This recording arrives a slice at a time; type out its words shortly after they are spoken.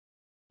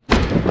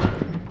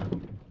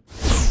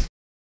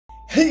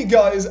Hey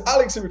guys,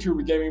 Alex here with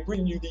True Gaming,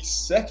 bringing you the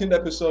second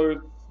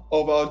episode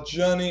of our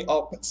journey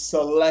up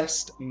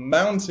Celeste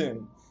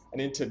Mountain.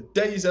 And in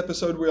today's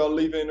episode, we are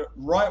leaving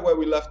right where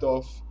we left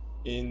off.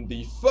 In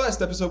the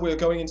first episode, we are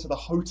going into the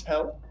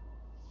hotel.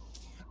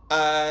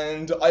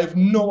 And I have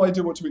no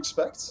idea what to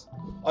expect.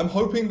 I'm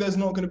hoping there's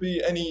not going to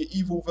be any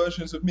evil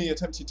versions of me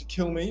attempting to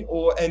kill me,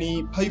 or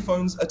any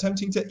payphones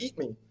attempting to eat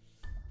me.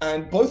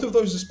 And both of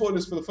those are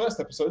spoilers for the first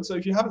episode, so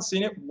if you haven't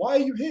seen it, why are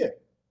you here?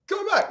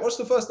 Go back, watch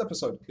the first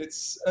episode.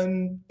 It's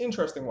an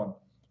interesting one.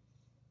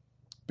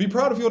 Be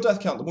proud of your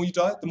death count. The more you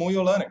die, the more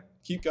you're learning.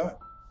 Keep going.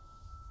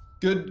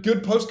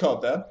 Good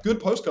postcard there. Good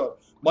postcard.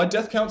 My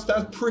death count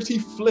stands pretty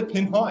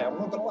flipping high, I'm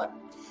not gonna lie.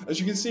 As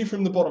you can see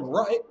from the bottom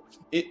right,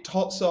 it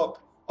tots up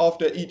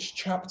after each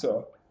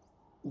chapter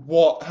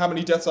how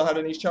many deaths I had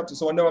in each chapter,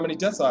 so I know how many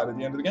deaths I had at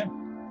the end of the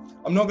game.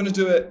 I'm not gonna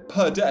do it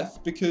per death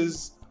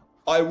because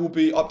I will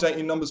be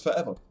updating numbers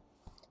forever.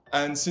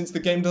 And since the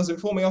game does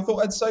it for me, I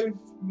thought I'd save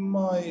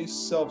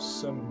myself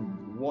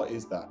some... What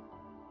is that?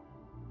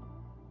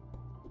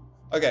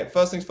 Okay,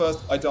 first things first,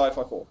 I die if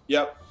I fall.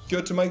 Yep,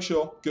 good to make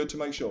sure, good to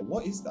make sure.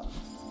 What is that?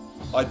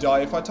 I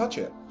die if I touch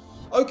it.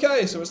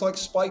 Okay, so it's like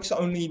spikes,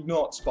 only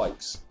not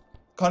spikes.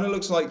 Kind of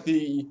looks like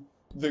the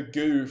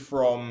goo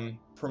from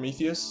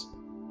Prometheus.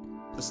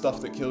 The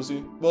stuff that kills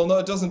you. Well, no,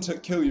 it doesn't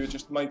kill you, it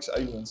just makes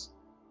aliens.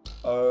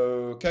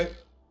 Okay.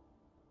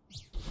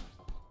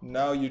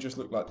 Now you just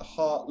look like the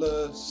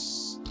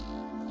Heartless.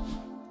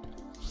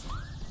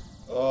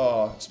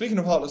 Oh, speaking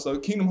of Heartless though,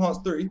 Kingdom Hearts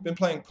 3, been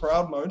playing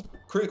Proud Mode,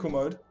 Critical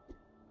Mode.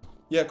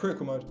 Yeah,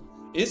 Critical Mode.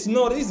 It's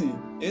not easy.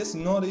 It's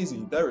not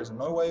easy. There is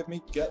no way of me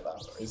to get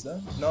that, is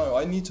there? No,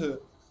 I need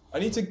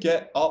to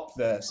get up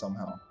there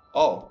somehow.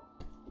 Oh,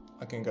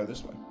 I can go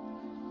this way.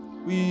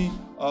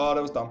 Oh,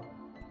 that was dumb.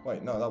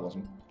 Wait, no, that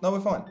wasn't. No, we're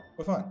fine.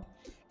 We're fine.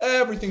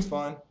 Everything's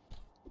fine.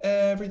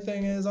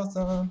 Everything is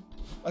awesome.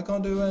 I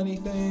can't do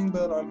anything,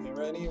 but I'm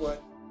here anyway.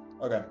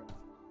 Okay.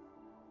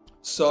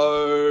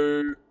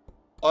 So,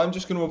 I'm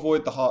just going to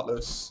avoid the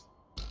Heartless,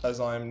 as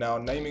I am now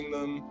naming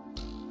them.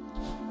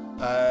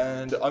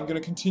 And I'm going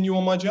to continue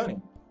on my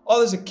journey. Oh,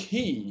 there's a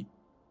key.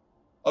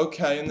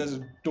 Okay, and there's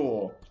a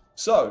door.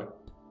 So,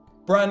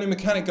 brand new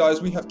mechanic,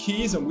 guys. We have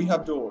keys and we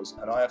have doors.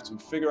 And I have to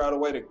figure out a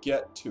way to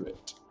get to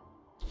it.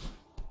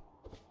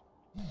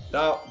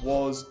 That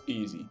was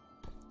easy.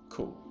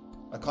 Cool.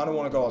 I kind of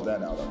want to go up there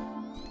now, though.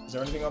 Is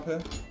there anything up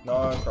here?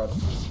 No, crap.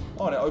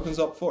 Oh, and it opens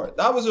up for it.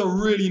 That was a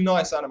really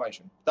nice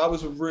animation. That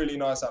was a really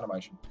nice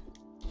animation.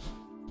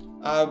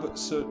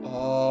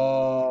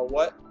 Oh,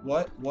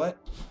 what?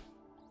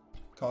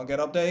 Can't get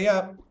up there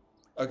yet.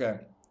 Okay,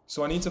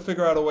 so I need to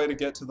figure out a way to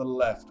get to the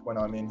left when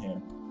I'm in here.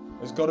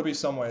 There's got to be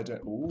some way to...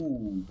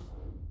 Ooh.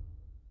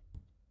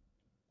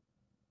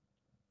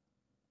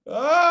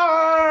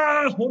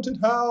 Ah! Haunted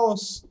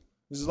house!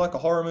 This is like a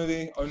horror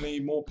movie, only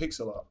more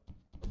pixel art.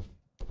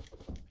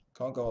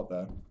 Can't go up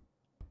there.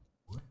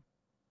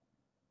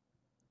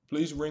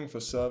 Please ring for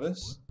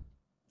service.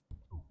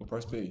 Or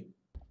press B.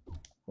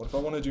 What if I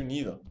want to do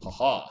neither?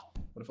 Haha.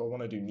 What if I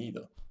want to do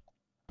neither?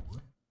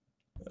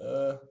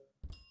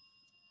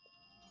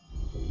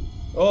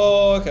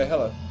 Oh, okay,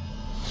 hello.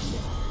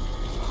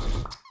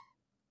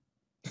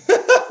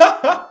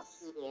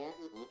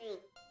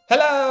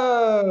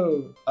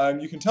 Hello!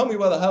 You can tell me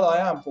where the hell I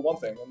am, for one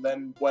thing, and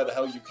then where the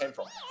hell you came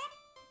from.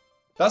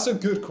 That's a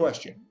good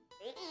question.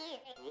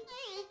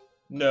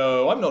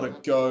 No, I'm not a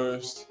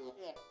ghost.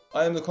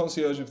 I am the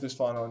concierge of this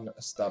fine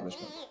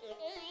establishment.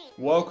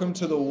 Welcome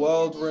to the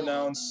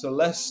world-renowned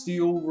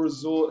Celestial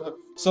Resort.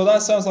 So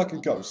that sounds like a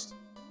ghost.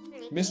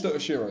 Mr.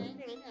 Oshiro.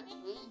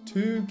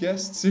 2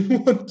 guests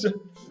in 1 day.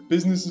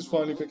 Business is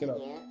finally picking up.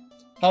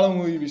 How long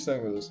will you be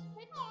staying with us?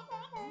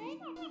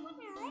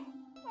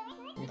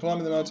 In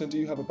climbing the mountain, do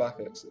you have a back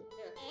exit?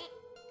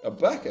 A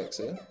back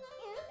exit?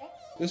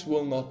 This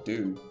will not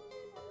do.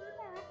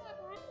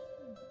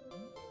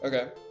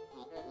 Okay.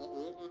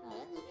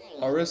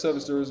 Our rear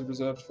service door is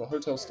reserved for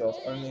hotel staff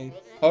only.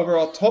 However,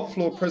 our top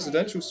floor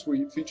presidential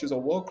suite features a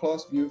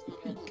world-class view of the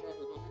peak.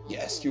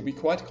 Yes, you'll be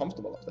quite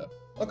comfortable up there.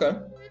 Okay.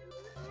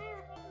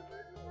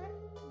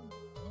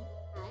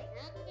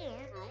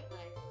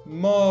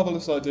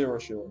 Marvelous idea,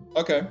 Roshiro.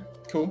 Okay,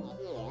 cool.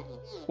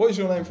 What is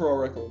your name for our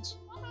records?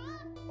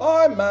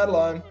 I'm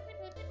Madeline.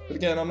 But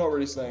again, I'm not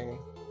really saying.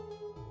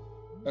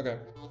 Okay.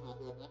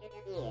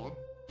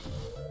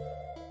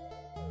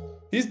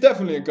 He's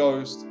definitely a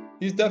ghost.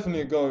 He's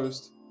definitely a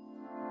ghost.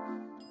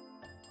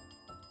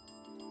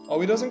 Oh,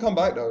 he doesn't come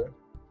back though.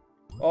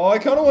 Oh, I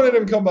kind of wanted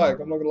him to come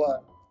back, I'm not gonna lie.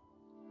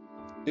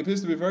 It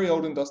appears to be a very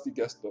old and dusty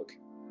guest book.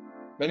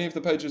 Many of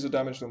the pages are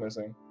damaged or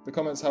missing. The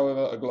comments, however,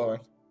 are glowing.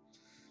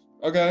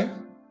 Okay.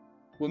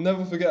 We'll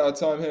never forget our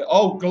time here.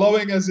 Oh,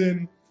 glowing as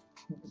in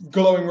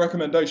glowing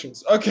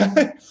recommendations.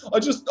 Okay. I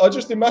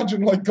just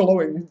imagine like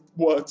glowing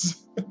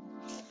words.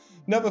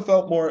 Never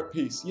felt more at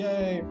peace.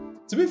 Yay.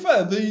 To be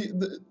fair,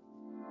 the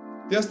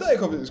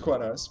aesthetic of it is quite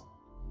nice.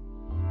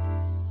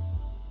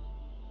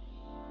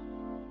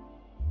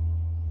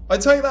 I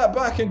take that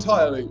back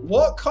entirely.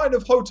 What kind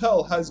of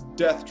hotel has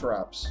death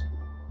traps?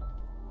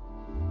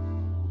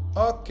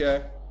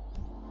 Okay.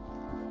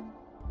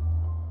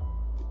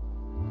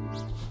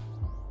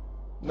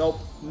 Nope.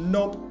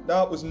 Nope.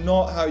 That was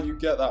not how you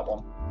get that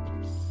one.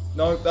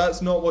 No,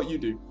 that's not what you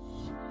do.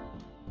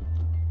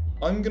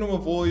 I'm going to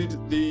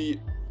avoid the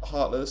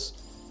Heartless.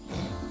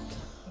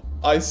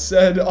 I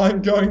said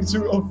I'm going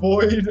to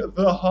avoid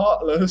the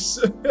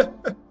Heartless.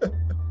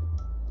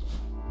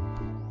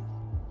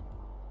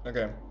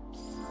 Okay.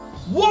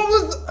 What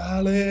was...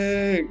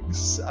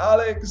 Alex!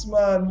 Alex,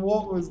 man,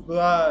 what was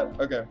that?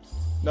 Okay.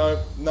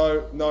 No,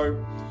 no,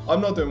 no.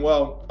 I'm not doing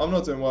well. I'm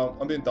not doing well.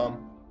 I'm being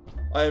dumb.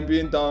 I am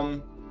being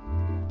dumb.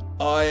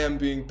 I am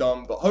being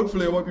dumb. But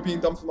hopefully I won't be being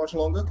dumb for much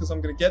longer, because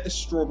I'm going to get this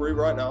strawberry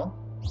right now.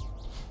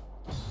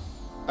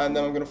 And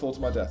then I'm going to fall to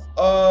my death.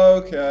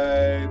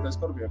 Okay. There's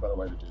got to be a better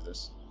way to do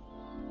this.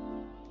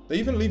 They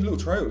even leave little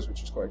trails,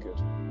 which is quite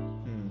good.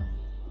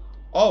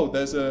 Oh,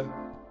 there's a...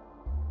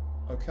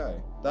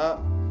 Okay. That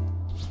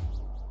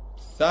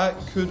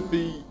could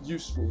be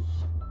useful.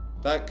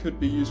 That could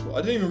be useful.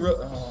 I didn't even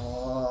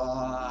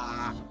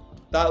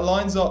that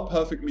lines up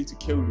perfectly to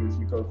kill you if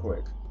you go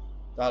quick.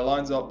 That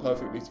lines up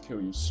perfectly to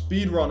kill you.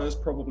 Speedrunners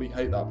probably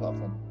hate that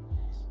platform.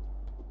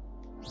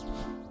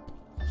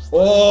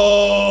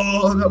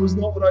 Oh, that was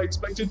not what I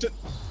expected to...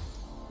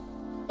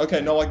 Okay,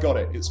 no, I got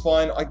it. It's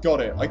fine. I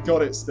got it. I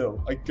got it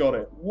still. I got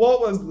it.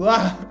 What was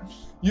that?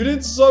 You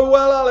did so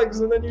well, Alex,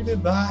 and then you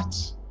did that.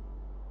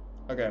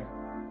 Okay.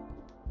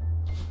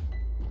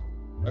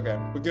 Okay,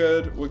 we're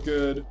good. We're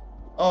good.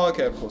 Oh,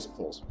 okay, of course it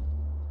falls.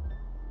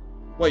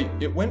 Wait,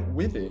 it went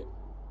with it.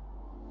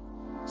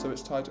 So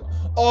it's tied to...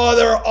 Oh,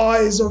 there are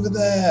eyes over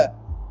there!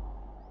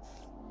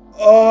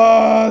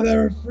 Oh,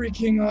 there are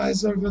freaking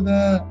eyes over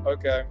there!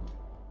 Okay.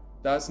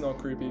 That's not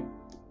creepy.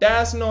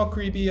 That's not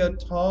creepy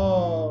at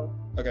all.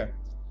 Okay.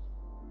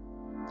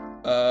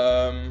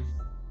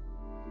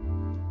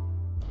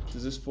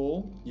 Does this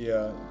fall?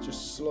 Yeah, it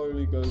just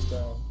slowly goes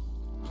down.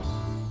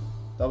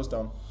 That was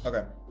dumb.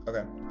 Okay,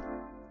 okay.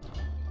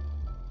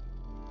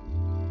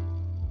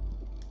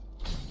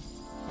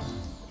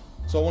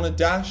 So I want to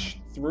dash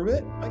through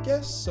it, I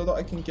guess, so that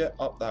I can get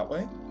up that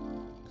way.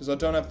 Because I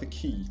don't have the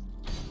key.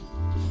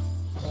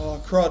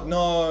 Oh, crud,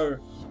 no!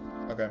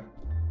 Okay.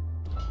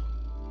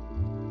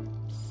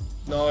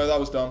 No, that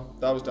was dumb.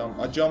 That was dumb.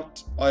 I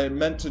jumped. I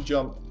meant to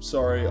jump.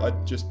 Sorry, I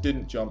just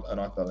didn't jump and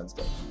I fell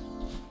instead.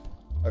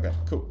 Okay,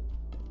 cool.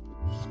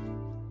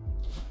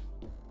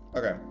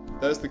 Okay,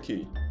 there's the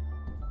key.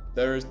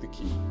 There is the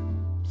key.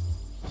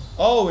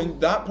 Oh, and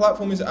that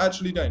platform is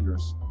actually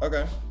dangerous.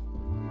 Okay.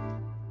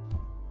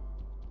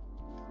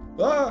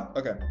 Ah,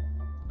 okay.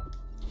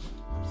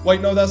 Wait,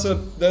 no, there's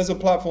a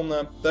platform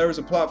there. There is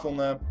a platform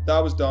there. That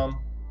was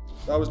dumb.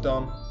 That was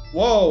dumb.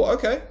 Whoa,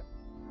 okay.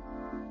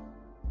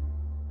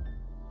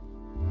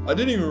 I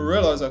didn't even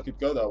realize I could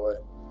go that way.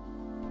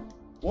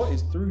 What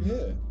is through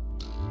here?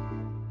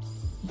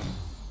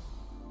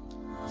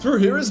 Through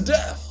here is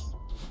death!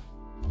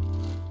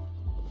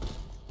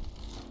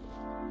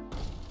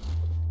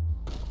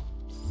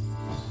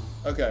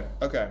 Okay,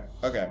 okay,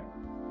 okay.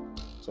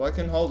 So I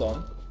can hold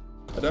on.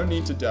 I don't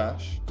need to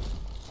dash.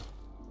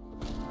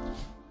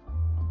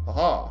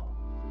 Haha.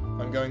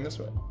 I'm going this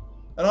way.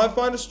 And I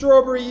find a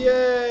strawberry,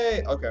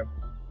 yay! Okay.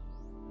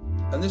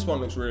 And this one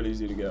looks really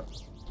easy to get.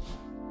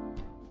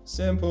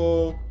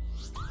 Simple.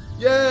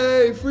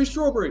 Yay! Free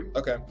strawberry!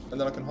 Okay,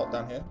 and then I can hop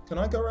down here. Can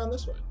I go around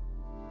this way?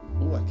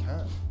 Oh, I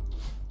can.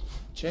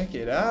 Check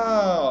it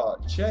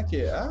out! Check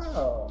it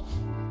out!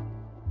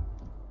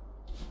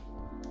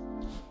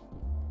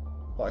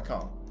 But I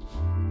can't.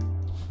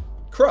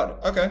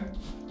 Crud! Okay.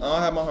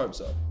 I have my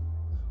hopes up.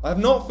 I have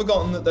not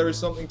forgotten that there is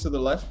something to the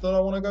left that I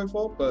want to go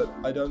for, but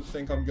I don't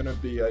think I'm going to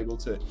be able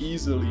to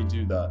easily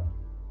do that.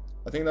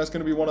 I think that's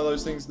going to be one of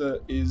those things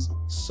that is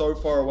so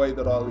far away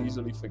that I'll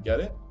easily forget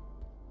it.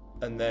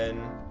 And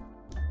then...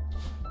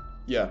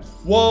 yeah.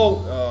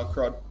 Whoa! Oh,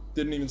 crud.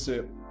 Didn't even see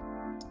it.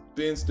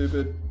 Being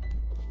stupid.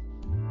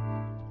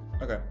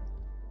 Okay.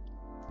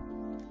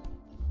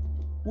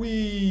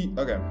 Whee!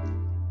 Okay.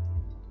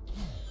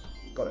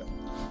 Got it.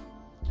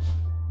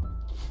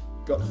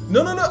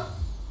 No, no, no!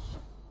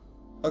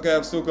 Okay,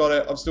 I've still got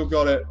it. I've still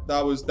got it.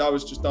 That was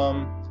just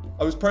dumb.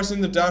 I was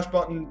pressing the dash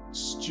button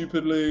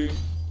stupidly.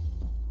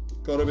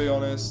 Gotta be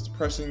honest.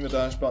 Pressing the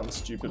dash button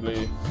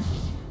stupidly.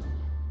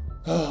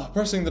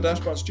 Pressing the dash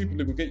button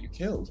stupidly will get you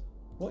killed.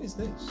 What is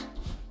this?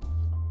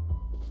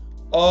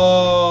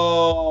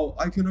 Oh,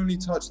 I can only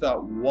touch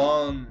that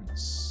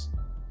once.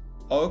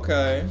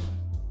 Okay.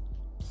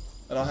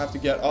 And I have to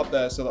get up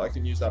there so that I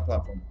can use that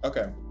platform.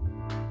 Okay.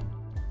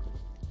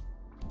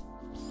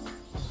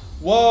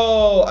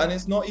 Whoa! And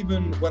it's not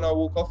even when I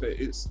walk off it,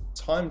 it's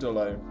time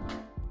delay.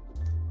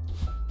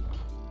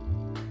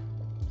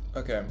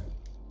 Okay.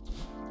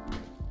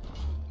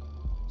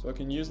 So I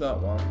can use that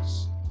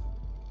once.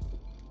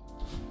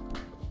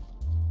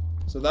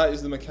 So that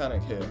is the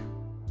mechanic here.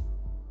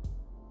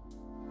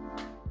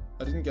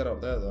 I didn't get up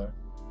there though.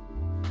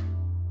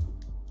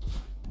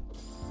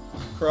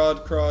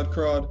 Crud, crud,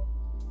 crud.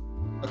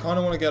 I kind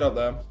of want to get up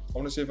there. I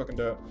want to see if I can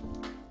do it.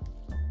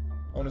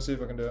 I want to see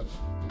if I can do it.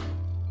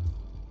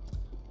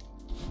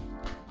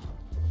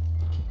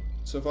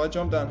 So if I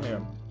jump down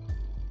here.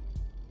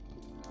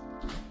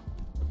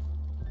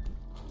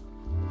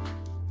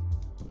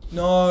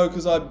 No,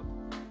 because I've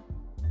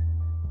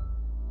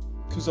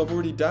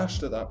already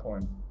dashed at that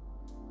point.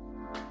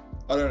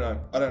 I don't know.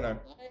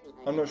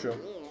 I'm not sure.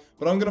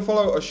 But I'm going to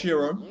follow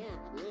Oshiro.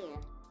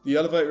 The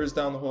elevator is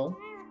down the hall.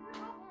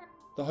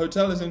 The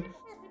hotel is in...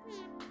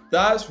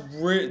 That's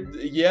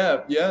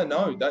yeah,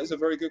 no, that is a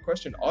very good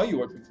question. Are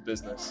you open for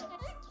business?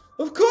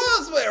 Of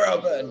course we're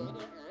open!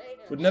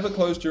 Would never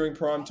close during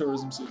prime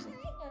tourism season.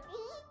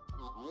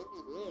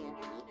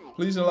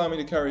 Please allow me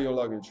to carry your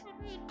luggage.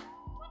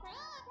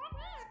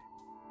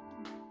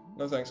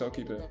 No thanks, I'll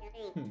keep it.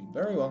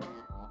 Very well.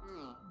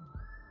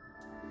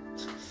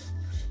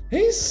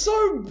 He's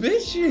so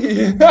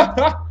bitchy!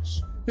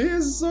 He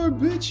is so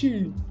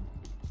bitchy!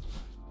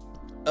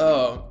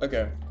 Oh,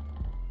 okay.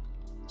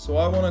 So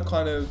I want to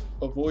kind of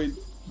avoid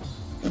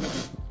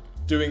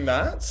doing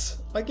that,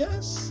 I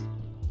guess?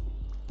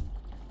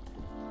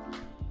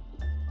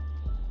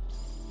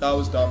 That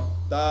was dumb.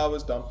 That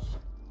was dumb.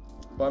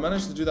 But I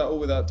managed to do that all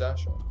without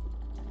dashing.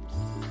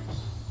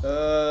 Can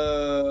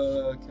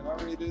I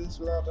really do this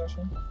without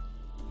dashing?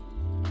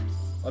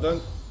 I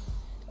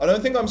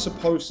don't think I'm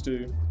supposed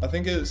to. I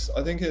think it's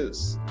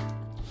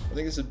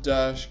a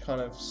dash kind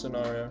of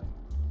scenario.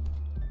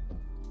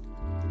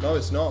 No,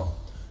 it's not.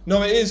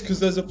 No, it is, because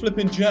there's a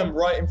flipping gem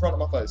right in front of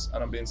my face,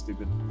 and I'm being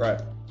stupid.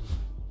 Right.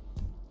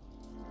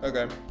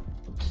 Okay.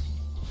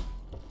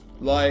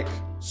 Like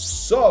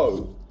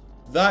so.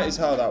 That is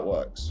how that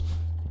works.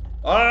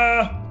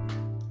 Ah!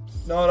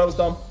 No, that was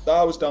dumb.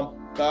 That was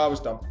dumb. That was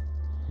dumb.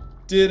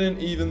 Didn't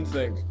even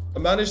think. I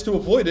managed to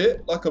avoid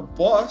it like a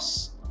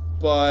boss,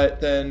 but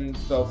then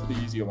fell for the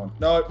easier one.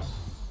 No.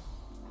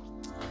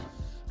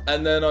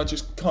 And then I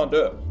just can't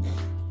do it.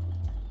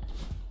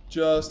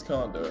 Just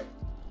can't do it.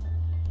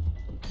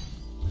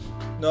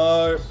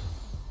 No.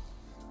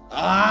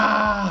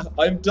 Ah!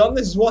 I've done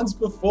this once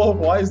before.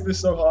 Why is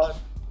this so hard?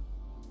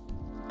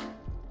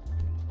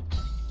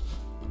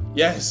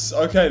 Yes.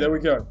 Okay, there we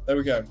go. There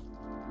we go.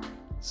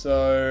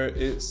 So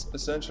it's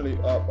essentially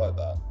up like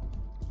that.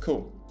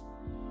 Cool.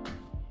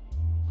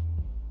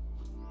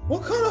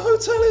 What kind of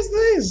hotel is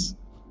this?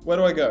 Where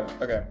do I go?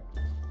 Okay.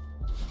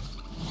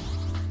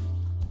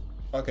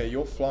 Okay,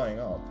 you're flying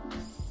up.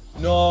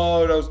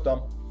 No, that was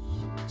dumb.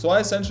 So I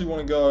essentially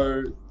want to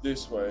go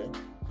this way.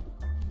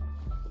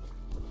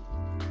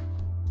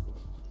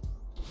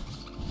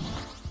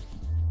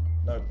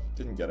 No,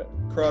 didn't get it.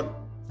 Crud.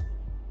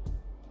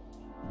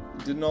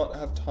 Did not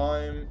have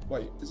time.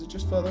 Wait, is it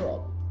just further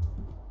up?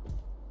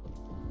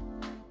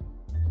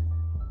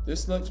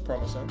 This looks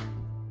promising.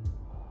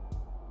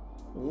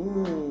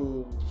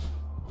 Ooh.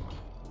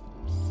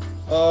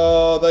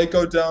 Oh, they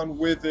go down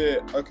with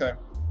it. Okay.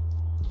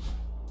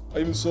 I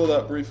even saw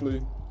that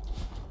briefly.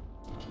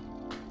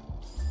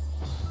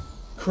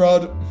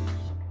 Crud.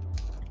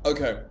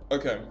 Okay,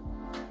 okay.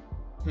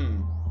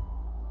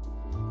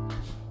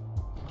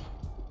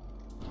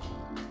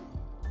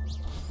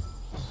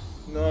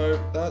 No,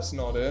 that's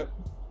not it.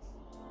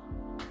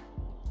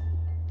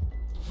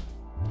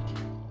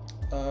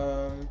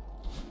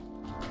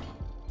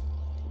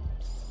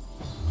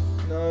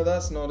 No,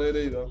 that's not it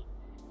either.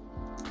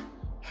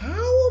 How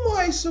am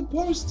I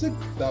supposed to...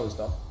 That was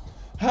dumb.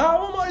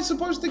 How am I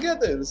supposed to get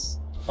this?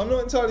 I'm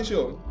not entirely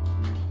sure.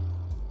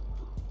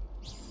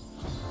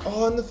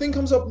 Oh, and the thing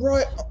comes up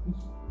right...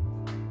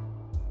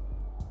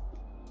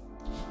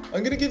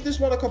 I'm gonna give this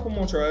one a couple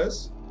more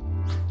tries.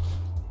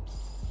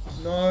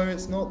 No,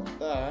 it's not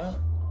that.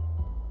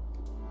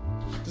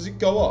 Does it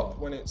go up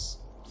when it's...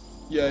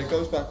 Yeah, it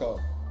goes back up.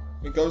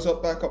 It goes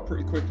up back up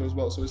pretty quickly as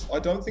well, so it's... I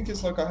don't think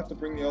it's like I have to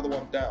bring the other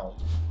one down.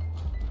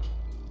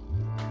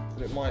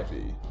 But it might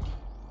be.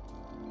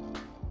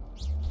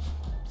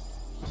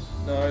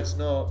 No, it's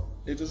not.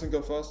 It doesn't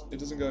go fast. It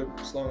doesn't go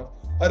slow enough.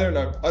 I don't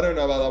know. I don't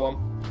know about that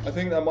one. I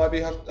think that might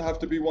be have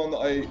to be one that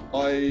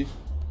I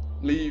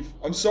leave.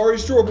 I'm sorry,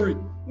 Strawberry.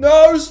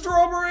 No,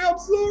 Strawberry, I'm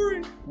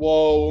sorry.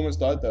 Whoa, almost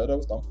died there. That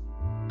was dumb.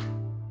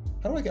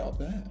 How do I get up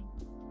there?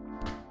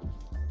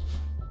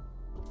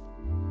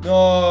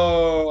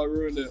 No, I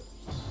ruined it.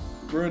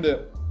 Ruined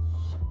it.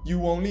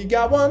 You only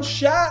got one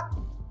shot,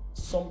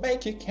 so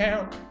make it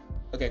count.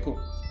 Okay, cool.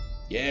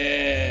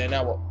 Yeah,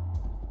 now what?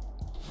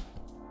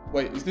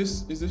 Wait, is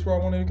this where I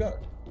wanted to go?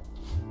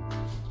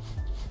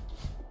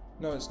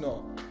 No, it's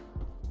not.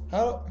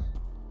 How?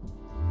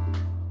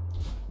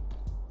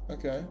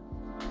 Okay.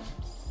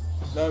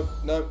 No,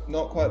 no,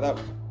 not quite that.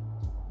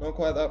 Not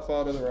quite that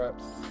far to the right.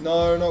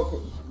 No, not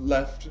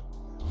left.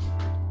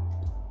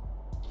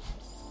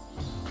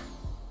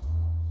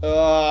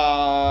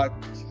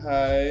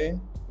 Okay.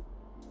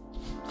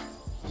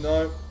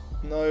 No,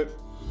 no.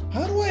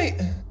 How do I?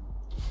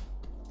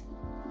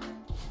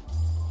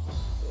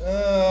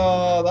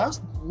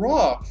 That's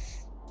rough.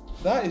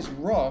 That is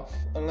rough.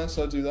 Unless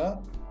I do that.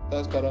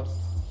 That's better.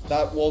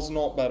 That was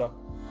not better.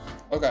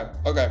 Okay,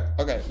 okay,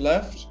 okay.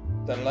 Left,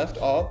 then left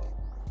up.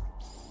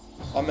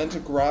 I meant to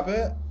grab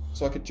it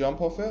so I could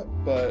jump off it,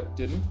 but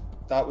didn't.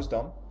 That was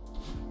dumb.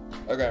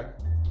 Okay.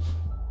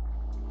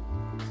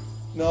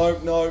 No,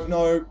 no,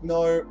 no,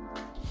 no.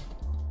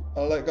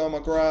 I'll let go of my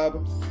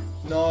grab.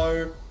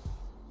 No.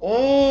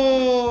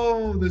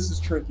 Oh, this is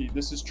tricky.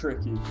 This is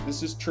tricky.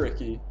 This is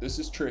tricky. This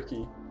is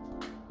tricky.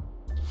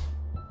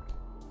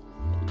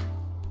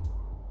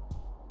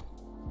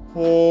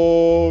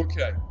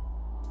 Okay.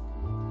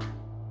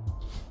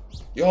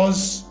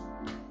 Yes!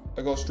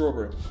 I got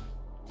strawberry.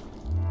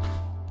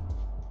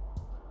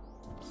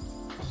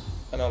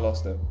 And I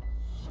lost it.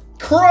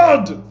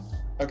 Crud!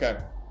 Okay.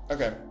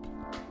 Okay.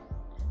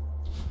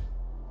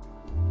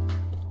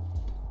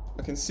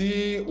 I can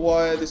see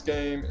why this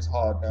game is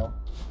hard now.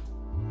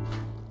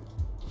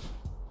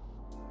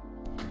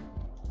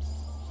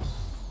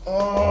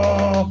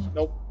 Oh!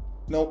 Nope.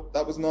 Nope,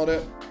 that was not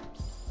it.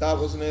 That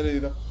wasn't it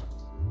either.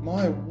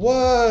 My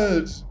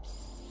word!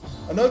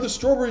 I know the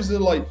strawberries are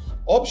like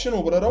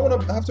optional, but I don't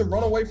want to have to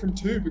run away from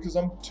two because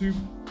I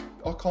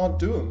can't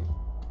do them.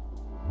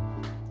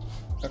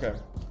 Okay.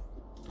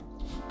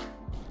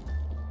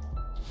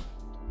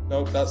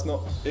 Nope, that's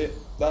not it.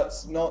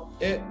 That's not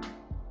it.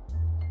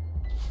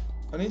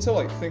 I need to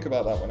like think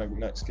about that when I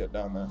next get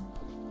down there.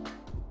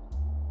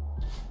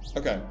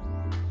 Okay.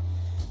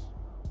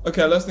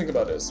 Okay, let's think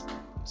about this.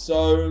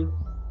 So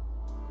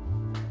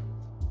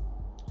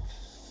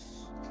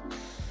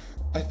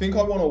I think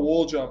I want to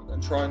wall jump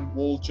and try and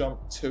wall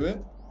jump to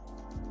it.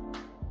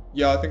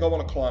 Yeah, I think I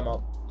want to climb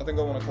up. I think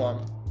I want to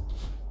climb.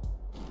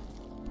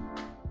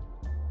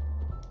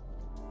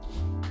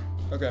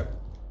 Okay.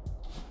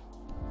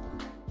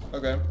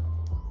 Okay.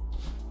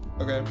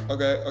 Okay,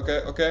 okay,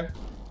 okay, okay.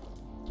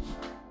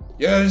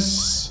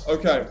 Yes!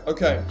 Okay,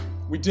 okay.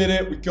 We did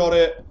it, we got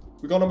it.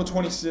 We got number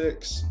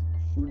 26.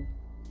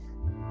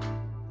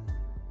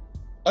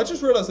 I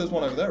just realized there's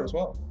one over there as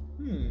well.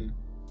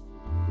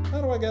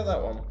 How do I get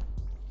that one?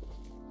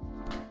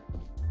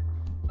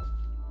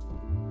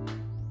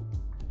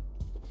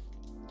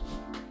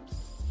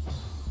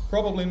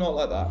 Probably not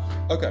like that.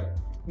 Okay.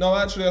 No,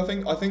 actually, I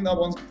think that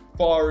one's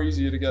far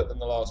easier to get than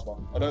the last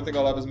one. I don't think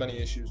I'll have as many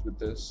issues with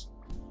this.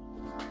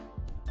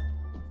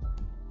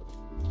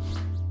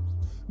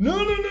 No,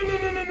 no, no, no,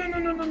 no, no, no,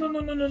 no, no, no,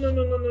 no, no, no, no,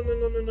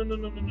 no, no,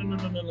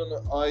 no, no,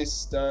 no, no. I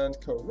stand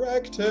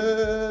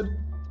corrected.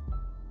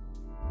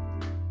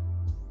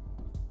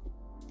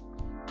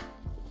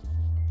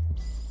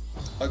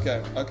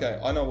 Okay, okay,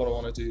 I know what I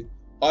want to do.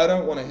 I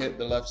don't want to hit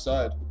the left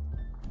side.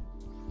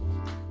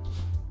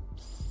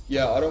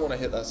 Yeah, I don't want to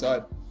hit that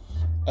side.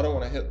 I don't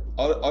want to hit...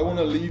 I want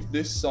to leave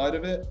this side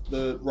of it,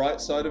 the right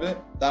side of it,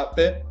 that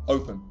bit,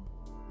 open.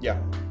 Yeah,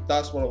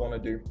 that's what I want to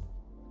do.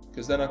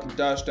 Because then I can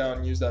dash down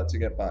and use that to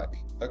get back.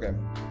 Okay.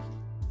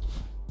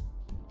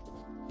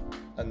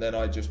 And then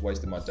I just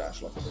wasted my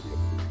dash like an idiot.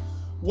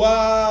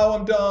 Wow,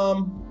 I'm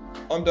dumb.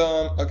 I'm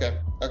dumb. Okay,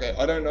 okay.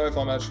 I don't know if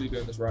I'm actually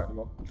doing this right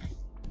anymore.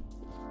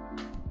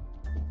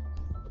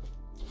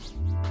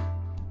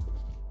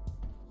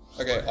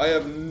 Okay, I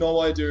have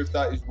no idea if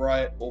that is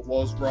right or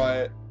was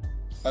right.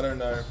 I don't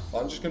know.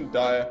 I'm just gonna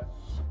die.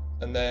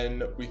 And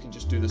then we can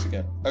just do this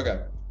again.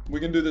 Okay, we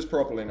can do this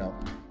properly now.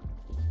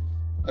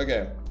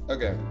 Okay,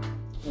 okay.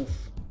 Oof.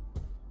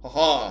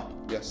 Haha,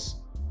 yes.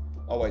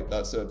 Oh wait,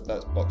 that's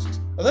boxes.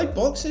 Are they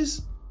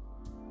boxes?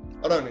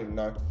 I don't even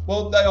know.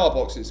 Well, they are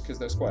boxes because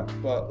they're square.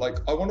 But like,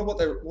 I wonder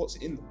what's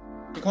in them.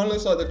 It kind of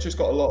looks like they've just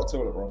got a lot of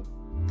toilet roll.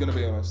 Gonna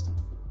be honest.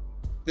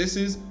 This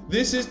is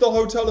the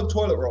hotel of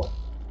toilet roll.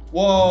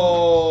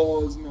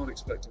 Whoa, I was not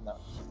expecting that.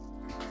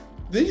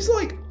 These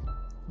like,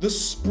 the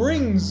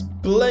springs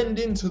blend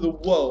into the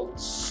world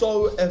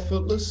so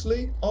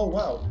effortlessly. Oh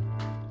wow.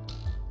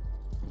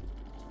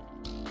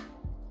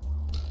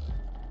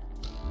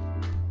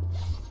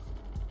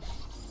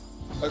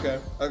 Okay,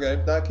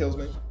 okay, that kills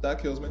me.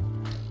 That kills me.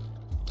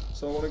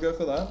 So I want to go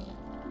for that.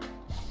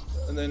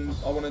 And then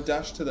I want to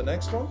dash to the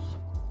next one.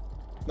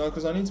 No,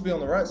 because I need to be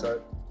on the right side.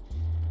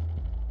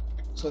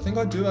 So I think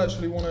I do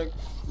actually want to,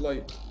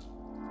 like,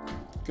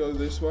 go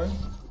this way.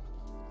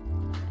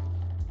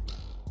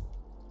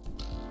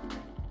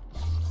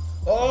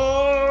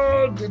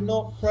 Oh, did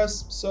not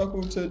press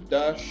circle to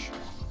dash.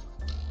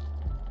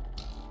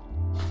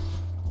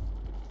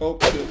 Oh,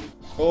 shit.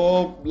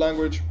 Oh,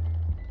 language.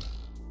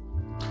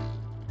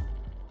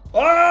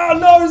 Ah,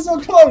 no, it's so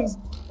close.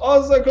 I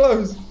was so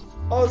close.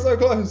 I was so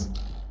close.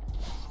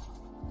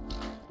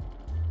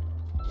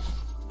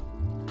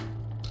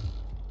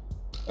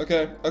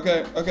 Okay,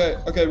 okay, okay,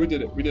 okay, we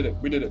did it, we did it,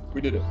 we did it,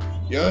 we did it.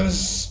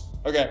 Yes!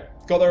 Okay,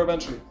 got there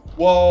eventually.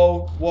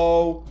 Whoa,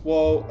 whoa,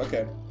 whoa.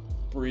 Okay,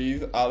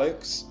 breathe,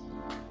 Alex.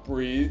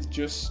 Breathe,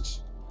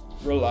 just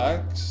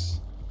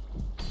relax.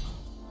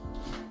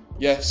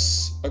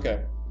 Yes,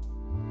 okay.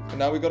 And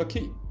now we got a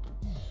key.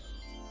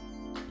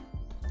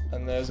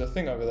 And there's a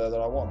thing over there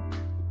that I want.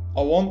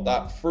 I want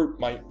that fruit,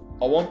 mate.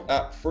 I want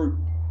that fruit.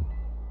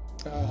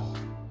 Oh.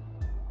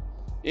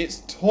 It's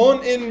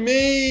taunting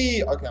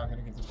me! Okay, I'm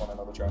gonna give this one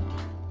another try.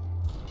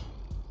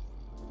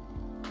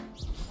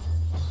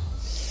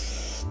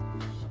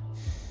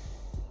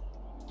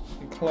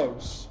 I'm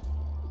close.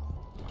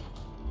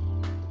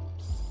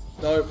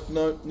 No,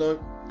 no, no.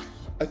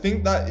 I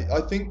think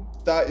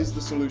that is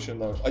the solution,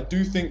 though. I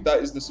do think that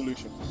is the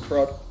solution.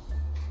 Crud.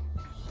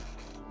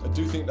 I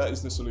do think that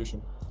is the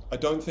solution. I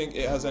don't think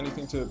it has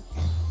anything to...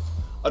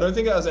 I don't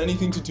think it has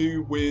anything to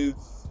do with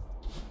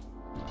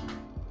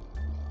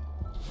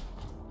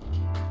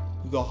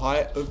the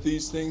height of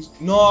these things.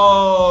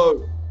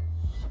 No!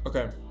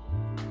 Okay.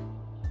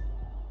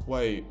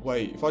 Wait.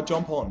 If I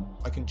jump on,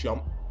 I can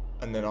jump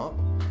and then up.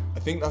 I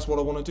think that's what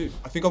I want to do.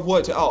 I think I've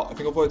worked it out.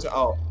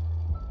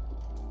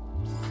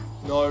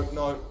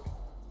 No.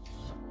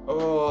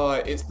 Oh,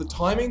 it's the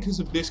timing because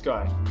of this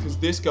guy. Because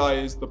this guy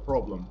is the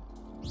problem.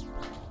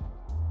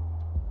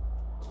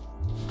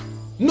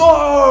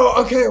 No!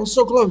 Okay, I was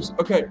so close.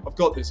 Okay, I've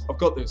got this.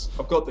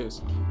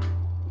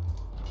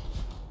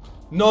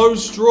 No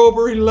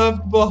strawberry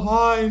left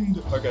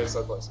behind. Okay,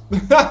 so close.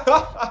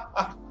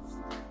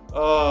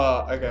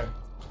 Okay.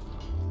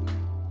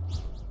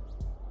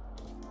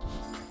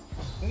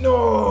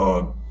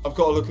 No! I've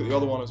got to look at the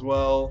other one as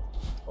well.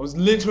 I was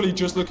literally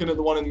just looking at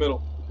the one in the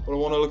middle, but I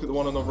want to look at the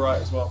one on the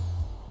right as well.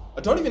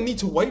 I don't even need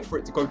to wait for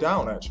it to go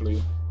down,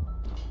 actually.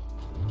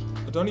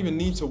 I don't even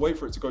need to wait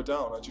for it to go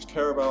down. I just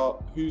care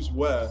about who's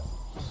where.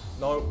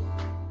 No.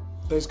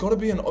 There's got to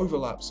be an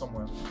overlap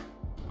somewhere.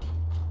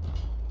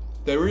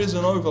 There is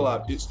an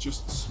overlap. It's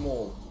just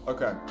small.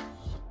 Okay.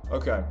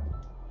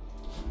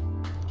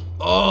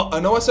 Oh, I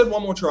know I said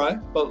one more try,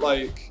 but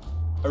like,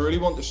 I really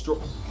want the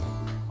strawberry,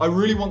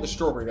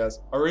 guys.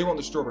 I really want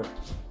the strawberry.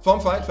 Fun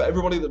fact for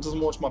everybody that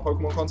doesn't watch my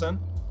Pokemon content,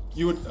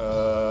 you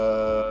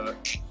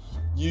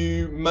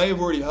may have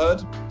already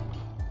heard.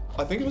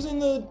 I think it was in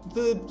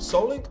the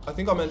Soul Link. I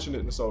think I mentioned it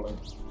in the Soul Link.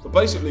 But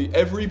basically,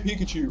 every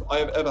Pikachu I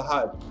have ever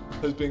had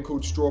has been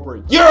called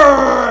Strawberry.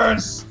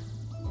 Yes!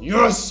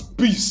 Yes,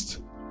 beast!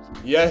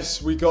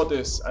 Yes, we got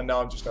this. And now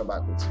I'm just going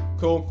backwards.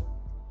 Cool.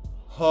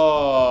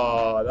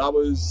 That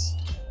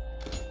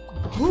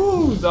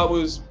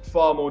was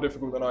far more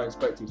difficult than I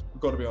expected. I've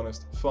got to be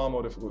honest. Far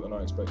more difficult than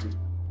I expected.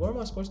 Where am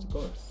I supposed to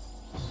go?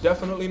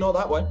 Definitely not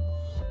that way.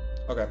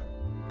 Okay.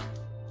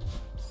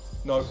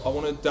 No, I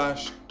want to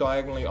dash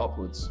diagonally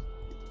upwards.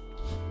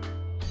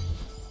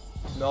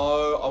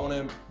 No,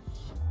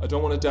 I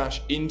don't want to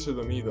dash into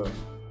them either.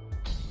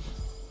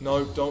 No,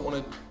 I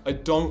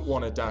don't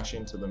want to dash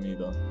into them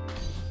either.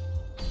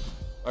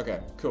 Okay,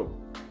 cool.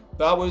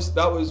 That was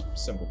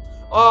simple.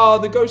 Ah,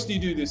 the ghosty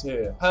dude is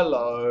here.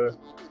 Hello.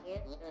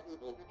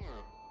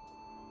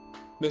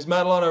 Miss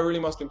Madeline, I really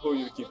must implore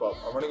you to keep up.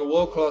 I'm running a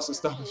world-class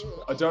establishment.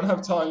 I don't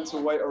have time to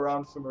wait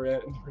around for Maria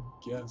and her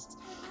guests.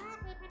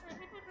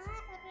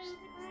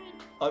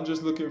 I'm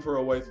just looking for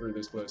a way through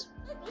this place.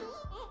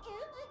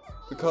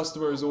 The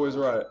customer is always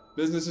right.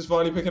 Business is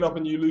finally picking up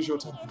and you lose your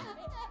temper.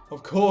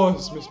 Of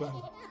course, Miss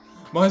Madeline.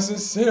 My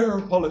sincere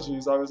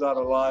apologies, I was out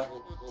of line.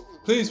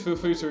 Please feel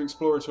free to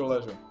explore at your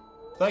leisure.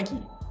 Thank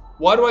you.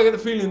 Why do I get the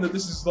feeling that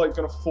this is like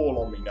gonna fall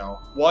on me now?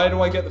 Why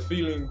do I get the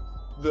feeling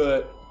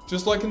that,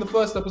 just like in the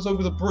first episode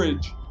with the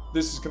bridge,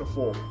 this is gonna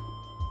fall?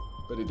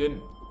 But it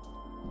didn't.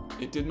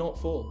 It did not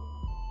fall.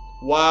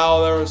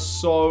 Wow, there are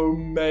so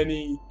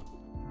many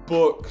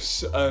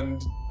books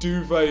and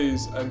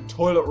duvets and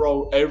toilet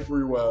roll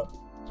everywhere.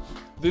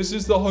 This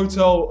is the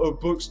hotel of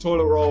books,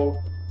 toilet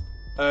roll,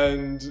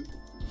 and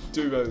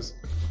duvets.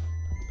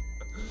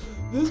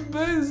 This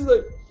bed is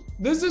like,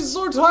 this is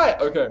so tight.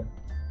 Okay,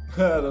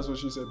 that's what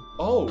she said.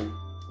 Oh,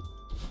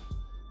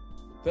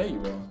 there you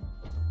are.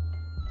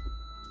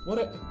 What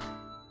a?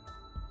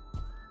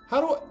 How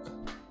do I?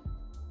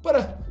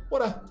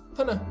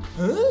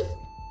 Huh?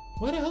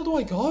 Where the hell do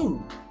I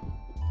go?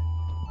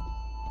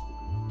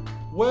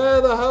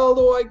 Where the hell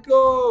do I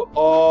go?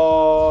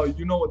 Oh,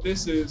 you know what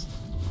this is.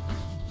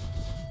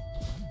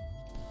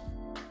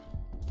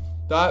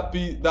 That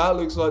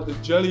looks like the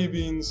jelly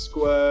bean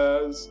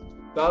squares.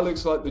 That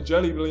looks like the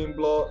jelly bean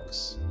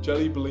blocks.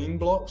 Jelly bean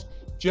blocks?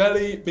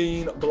 Jelly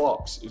bean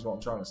blocks is what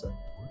I'm trying to say.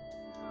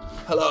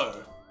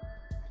 Hello.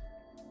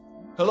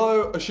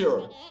 Hello,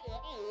 Ashira.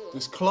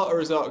 This clutter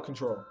is out of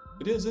control.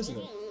 It is, isn't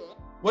it?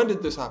 When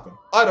did this happen?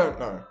 I don't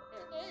know.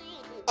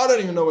 I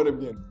don't even know where to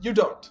begin. You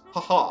don't.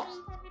 Haha.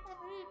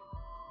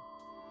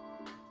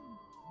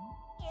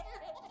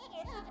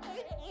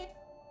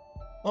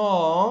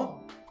 Aww.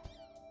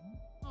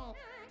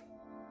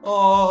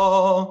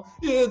 Aww,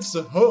 it's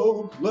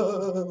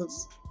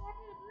hopeless.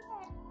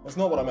 That's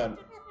not what I meant.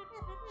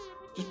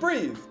 Just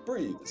breathe,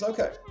 it's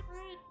okay.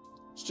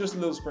 It's just a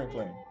little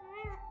sprinkling.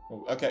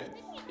 Okay,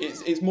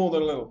 it's more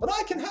than a little, but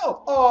I can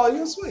help. Oh,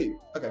 you're sweet.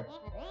 Okay,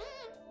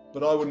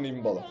 but I wouldn't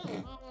even bother.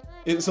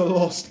 It's a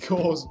lost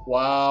cause.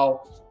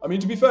 Wow. I mean,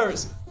 to be fair,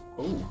 it's...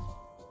 Ooh.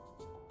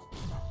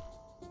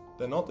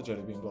 They're not the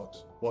jelly bean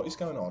blocks. What is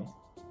going on?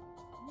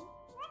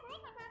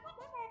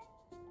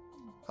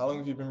 How long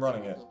have you been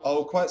running it?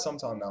 Oh, quite some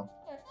time now.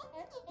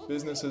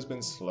 Business has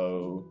been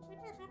slow.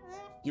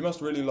 You must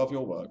really love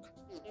your work.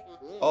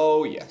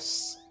 Oh,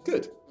 yes.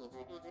 Good.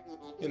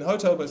 In the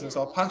hotel business,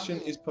 our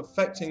passion is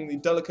perfecting the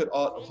delicate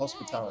art of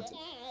hospitality.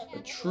 A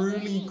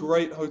truly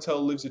great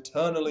hotel lives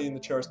eternally in the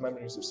cherished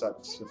memories of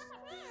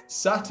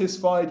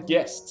satisfied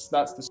guests.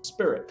 That's the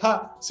spirit.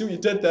 Ha! See what you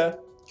did there?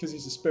 because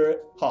he's a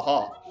spirit.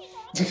 Haha.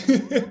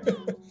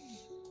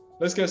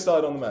 Let's get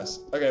started on the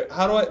mess. Okay,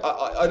 how do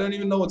I don't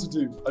even know what to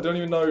do. I don't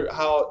even know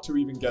how to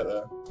even get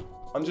there.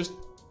 I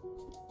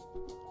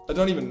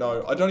don't even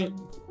know. I don't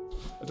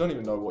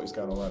even know what is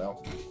going on right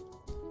now.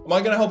 Am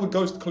I gonna help a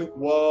ghost clean?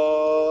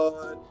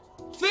 What?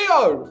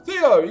 Theo,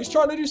 he's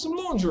trying to do some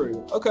laundry.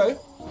 Okay,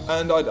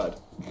 and I died.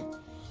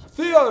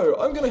 Theo,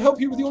 I'm gonna help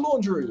you with your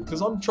laundry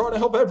because I'm trying to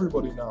help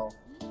everybody now.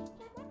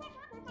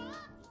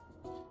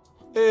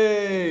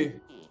 Hey,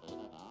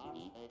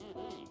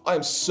 I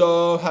am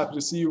so happy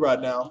to see you right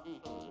now.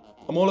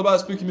 I'm all about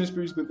spooky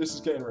mysteries, but this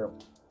is getting real.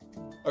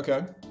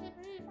 Okay.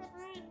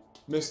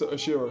 Mr.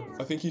 Oshiro.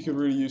 I think he could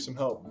really use some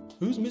help.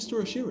 Who's Mr.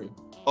 Oshiro?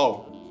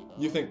 Oh,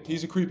 you think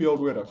he's a creepy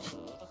old weirdo.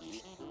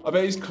 I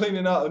bet he's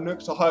cleaning out a nook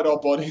to hide our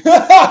body.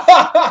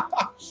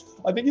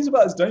 I think he's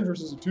about as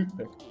dangerous as a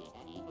toothpick.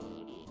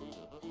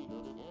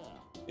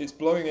 It's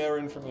blowing air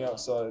in from the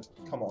outside.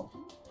 Come on.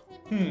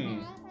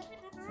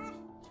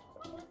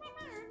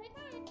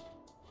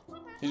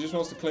 He just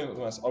wants to clean up the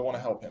mess. I want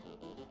to help him.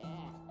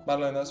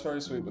 Madeline, that's very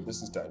sweet, but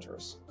this is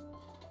dangerous.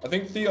 I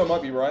think Theo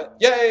might be right.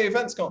 Yay,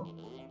 vent's gone.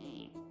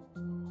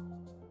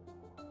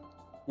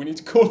 We need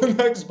to call an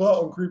expert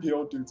on creepy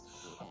old dudes.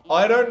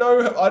 I don't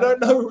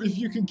know if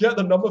you can get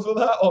the number for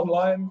that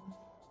online.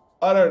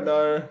 I don't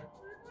know.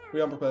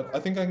 We're unprepared. I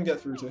think I can get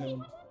through to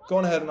him. Go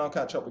on ahead and I'll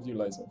catch up with you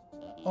later.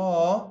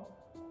 Aww.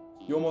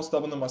 You're more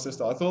stubborn than my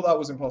sister. I thought that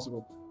was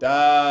impossible.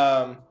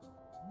 Damn.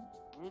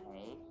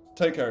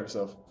 Take care of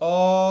yourself.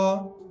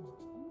 Aww.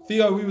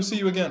 Theo, we will see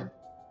you again.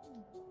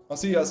 I'll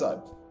see you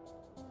outside.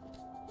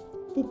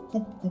 Boop,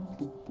 boop, boop,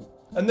 boop, boop.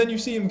 And then you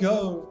see him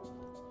go.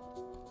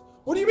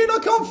 What do you mean I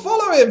can't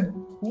follow him?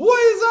 What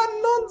is that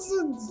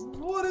nonsense?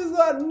 What is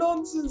that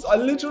nonsense? I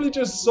literally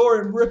just saw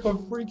him rip a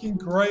freaking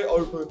crate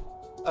open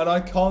and I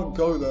can't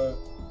go there.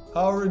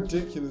 How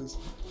ridiculous.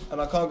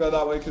 And I can't go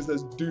that way because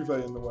there's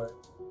duvet in the way.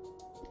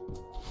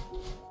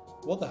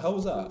 What the hell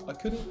was that? I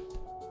couldn't...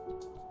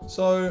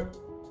 So...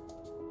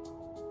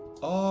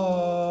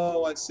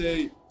 Oh, I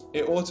see.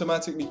 It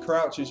automatically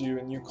crouches you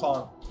and you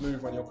can't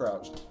move when you're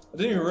crouched. I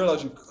didn't even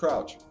realize you could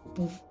crouch.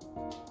 Poof.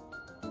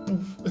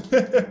 Poof.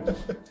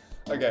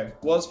 Okay,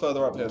 what's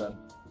further up here then?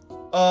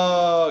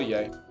 Oh,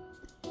 yay.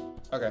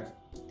 Okay.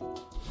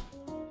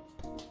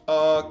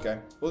 Okay.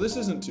 Well, this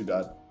isn't too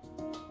bad.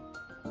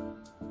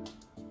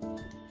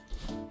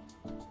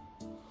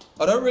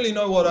 I don't really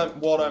know what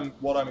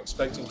I'm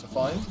expecting to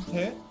find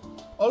here.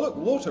 Oh, look,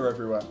 water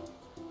everywhere.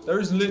 There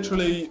is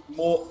literally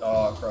more.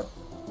 Oh, crap.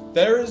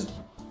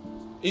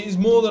 It is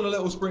more than a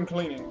little spring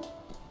cleaning,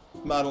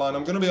 Madeline.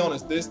 I'm gonna be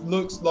honest. This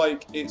looks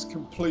like it's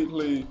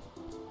completely.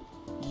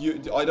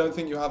 I don't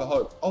think you have a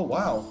hope. Oh,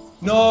 wow.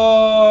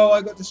 No,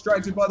 I got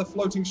distracted by the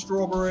floating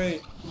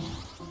strawberry.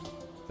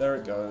 There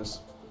it goes.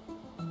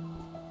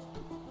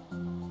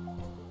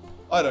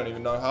 I don't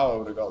even know how I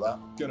would have got that,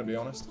 gonna be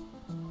honest.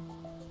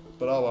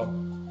 But oh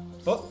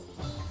well.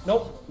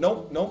 Oh,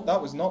 nope,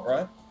 that was not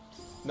right.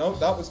 No,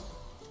 that was...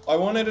 I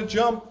wanted to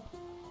jump.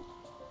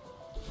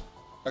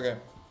 Okay,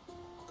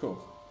 cool.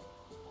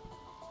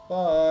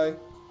 Bye.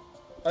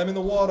 I'm in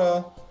the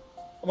water.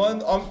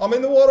 I'm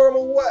in the water, I'm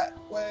all wet.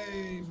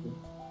 Wait.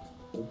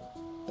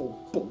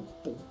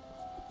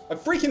 I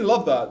freaking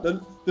love that.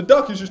 The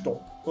duck is just...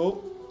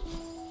 Oh,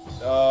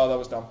 that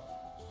was dumb.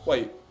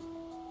 Wait.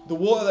 The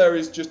water there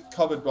is just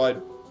covered by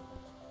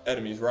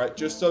enemies, right?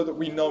 Just so that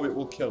we know it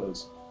will kill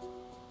us.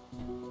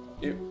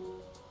 I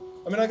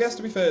mean, I guess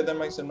to be fair, it then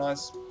makes a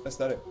nice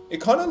aesthetic. It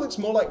kind of looks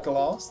more like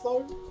glass,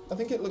 though. I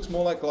think it looks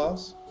more like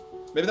glass.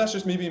 Maybe that's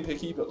just me being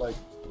picky, but like,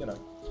 you know.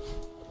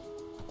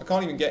 I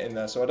can't even get in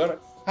there, so I don't know.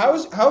 How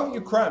have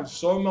you crammed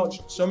so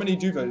many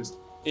duvets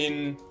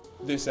in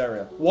this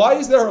area? Why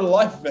is there a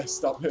life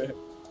vest up here?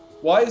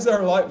 Why is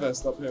there a life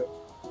vest up here?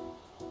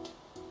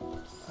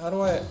 How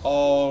do I...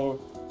 Oh...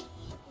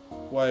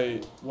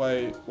 Wait.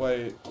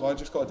 Have I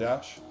just got a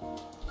dash?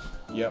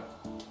 Yep.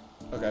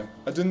 Okay.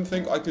 I didn't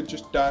think I could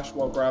just dash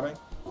while grabbing.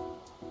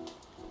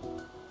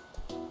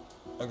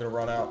 I'm gonna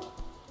run out.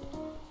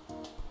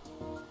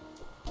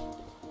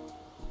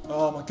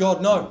 Oh my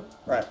god, no!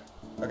 Right.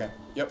 Okay.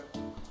 Yep.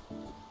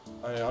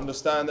 I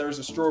understand there is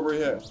a strawberry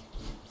here.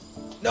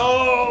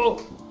 No!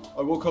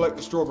 I will collect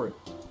the strawberry.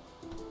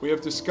 We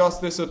have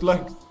discussed this at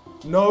length.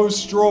 No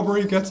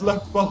strawberry gets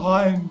left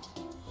behind.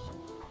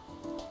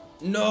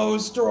 No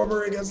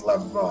strawberry gets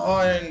left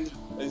behind.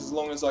 As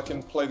long as I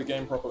can play the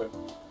game properly.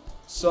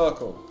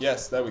 Circle.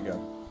 Yes, there we go.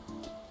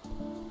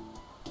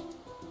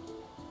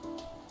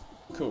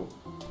 Cool.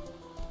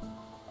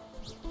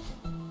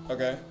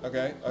 Okay,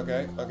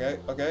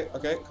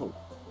 cool.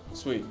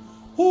 Sweet.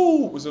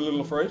 Ooh, was a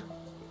little afraid.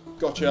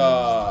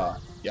 Gotcha.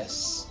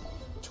 Yes.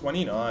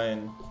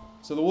 29.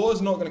 So the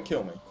water's not going to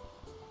kill me.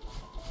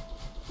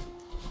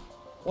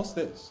 What's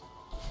this?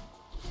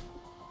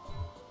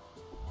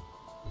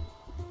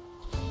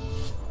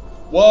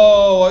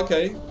 Whoa,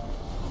 okay.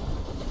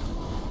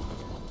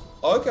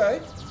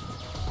 Okay.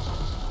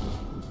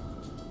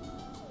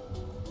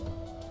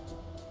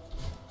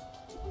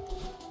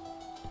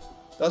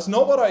 That's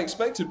not what I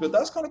expected, but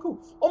that's kind of cool.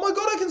 Oh my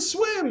god, I can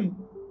swim!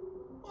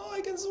 Oh,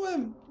 I can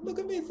swim. Look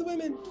at me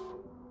swimming.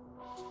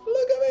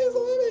 Look at me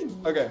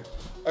swimming. Okay.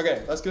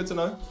 Okay, that's good to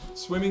know.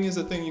 Swimming is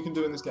a thing you can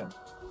do in this game.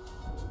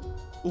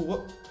 Ooh,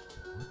 what?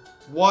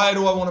 Why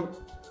do I want to...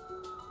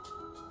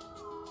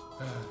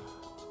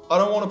 I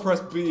don't want to press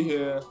B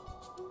here.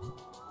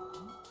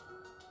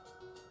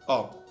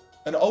 Oh.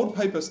 An old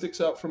paper sticks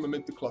out from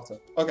amid the clutter.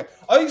 Okay.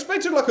 I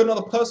expected like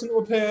another person to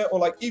appear or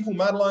like evil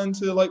Madeline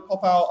to like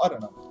pop out. I don't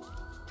know.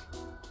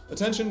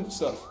 Attention,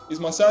 sir. Is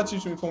my sad to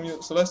inform you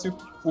that Celeste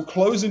will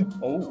close in...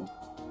 Oh.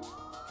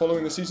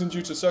 Following the season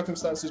due to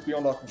circumstances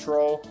beyond our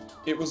control.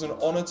 It was an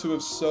honor to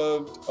have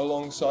served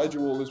alongside you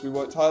all as we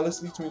worked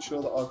tirelessly to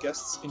ensure that our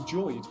guests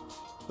enjoyed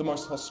the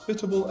most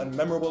hospitable and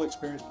memorable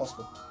experience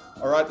possible.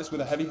 I write this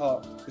with a heavy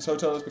heart. This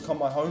hotel has become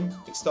my home,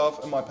 its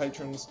staff and my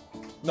patrons.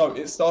 No,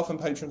 its staff and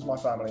patrons my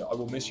family. I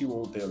will miss you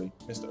all dearly,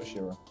 Mr.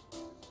 Oshiro.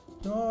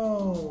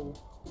 No.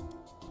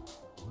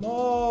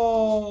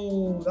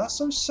 No. That's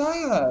so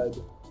sad.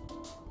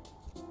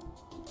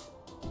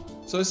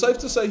 So it's safe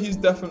to say he's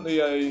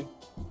definitely a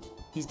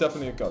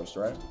ghost,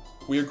 right?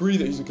 We agree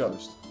that he's a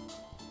ghost.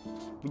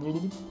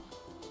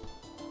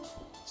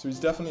 So he's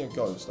definitely a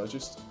ghost.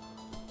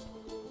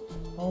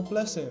 Oh,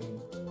 bless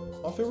him.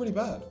 I feel really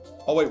bad.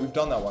 Oh, wait, we've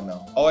done that one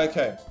now. Oh,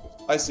 okay.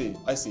 I see.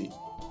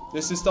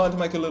 This is starting to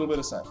make a little bit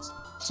of sense.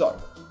 So,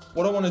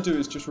 what I want to do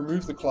is just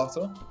remove the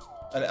clutter.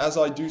 And as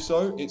I do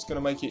so, it's going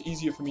to make it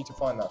easier for me to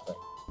find that thing.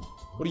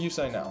 What do you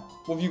say now?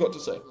 What have you got to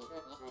say?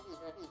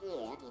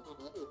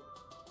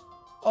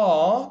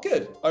 Ah,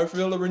 good. I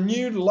feel a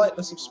renewed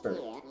lightness of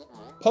spirit.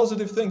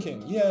 Positive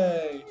thinking.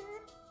 Yay.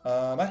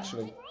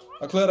 Actually,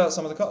 I cleared out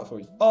some of the clutter for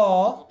you.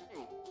 Ah.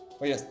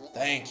 Oh, yes,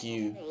 thank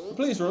you. But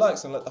please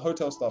relax and let the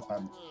hotel staff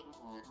handle it.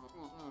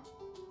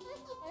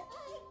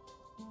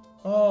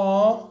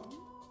 Aww.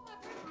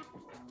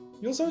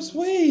 You're so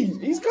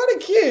sweet. He's kind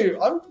of cute.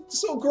 I'm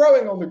sort of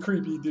growing on the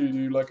creepy dude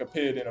who like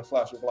appeared in a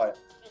flash of light.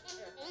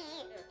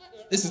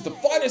 This is the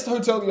finest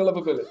hotel you'll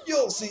ever visit.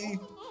 You'll see.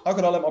 How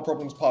could I let my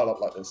problems pile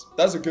up like this?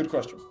 That's a good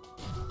question.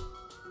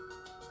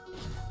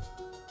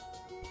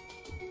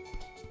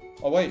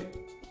 Oh, wait.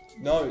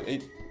 No,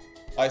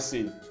 I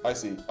see.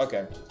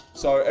 Okay.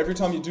 So every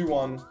time you do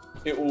one,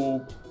 it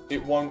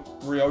won't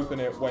reopen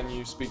it when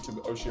you speak to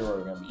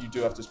Oshiro again, but you do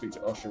have to speak to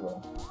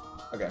Oshiro.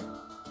 Okay.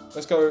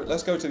 Let's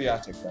go to the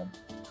attic then.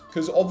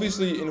 Because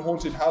obviously in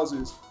haunted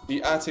houses,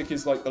 the attic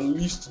is like the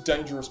least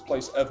dangerous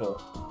place ever.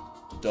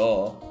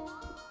 Duh.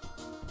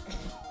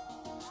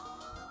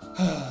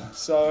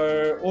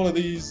 So, all of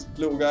these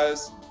little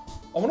guys,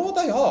 I wonder what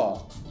they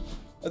are.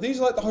 Are these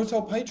like the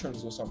hotel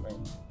patrons or something?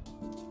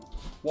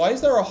 Why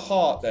is there a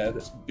heart there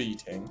that's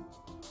beating?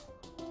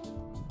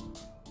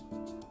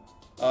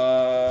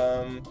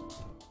 I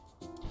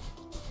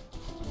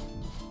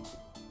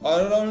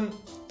don't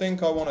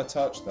think I want to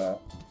touch that.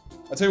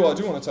 I tell you what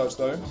I do want to touch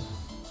though.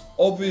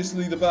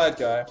 Obviously the bad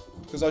guy,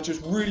 because I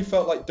just really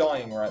felt like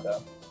dying right there.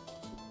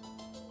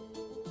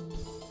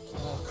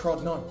 Oh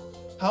crud, no.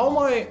 How am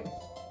I...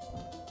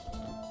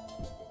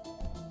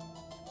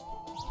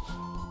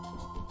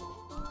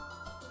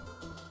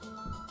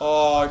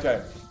 Oh,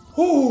 okay.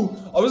 Whew,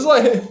 I was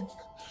like,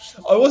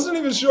 I wasn't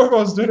even sure if I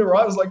was doing it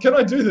right. I was like, can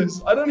I do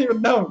this? I don't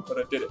even know, but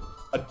I did it.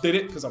 I did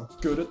it because I'm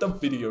good at the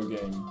video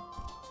game.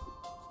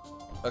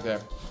 Okay.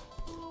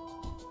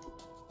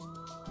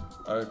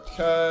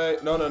 Okay.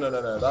 No.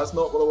 That's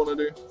not what I want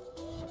to do.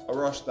 I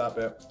rushed that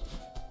bit.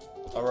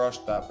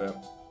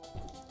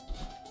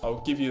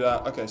 I'll give you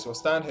that. Okay, so I'll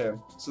stand here.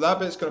 So that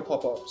bit's going to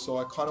pop up. So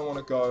I kind of want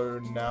to go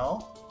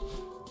now.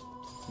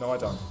 No, I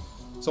don't.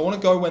 So I want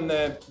to go when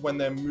they're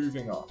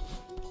moving up.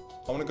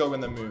 I want to go when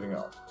they're moving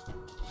up.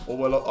 Or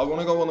well, I want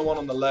to go when the one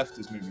on the left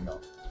is moving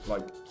up.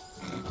 Like,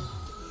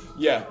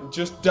 yeah,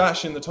 just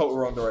dash in the total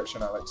wrong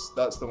direction, Alex.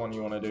 That's the one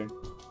you want to do.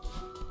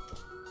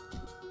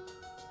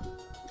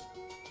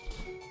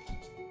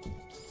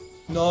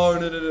 No.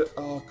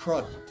 Oh,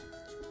 crud.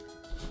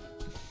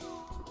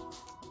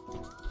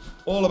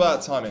 All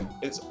about timing.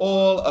 It's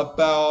all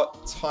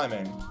about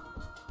timing.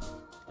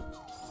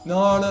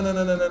 No.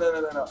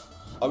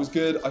 I was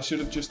good. I should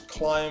have just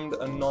climbed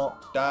and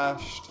not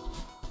dashed.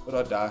 But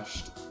I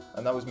dashed.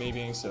 And that was me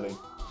being silly.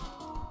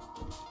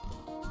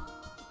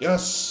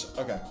 Yes!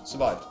 Okay,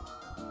 survived.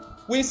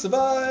 We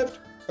survived!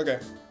 Okay.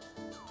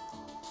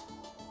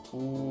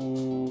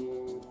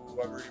 Ooh,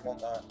 I really want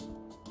that.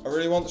 I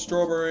really want the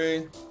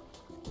strawberry.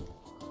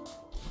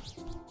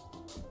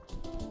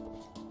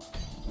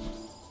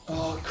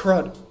 Oh,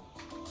 crud.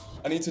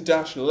 I need to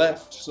dash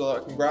left so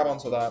that I can grab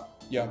onto that.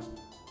 Yeah.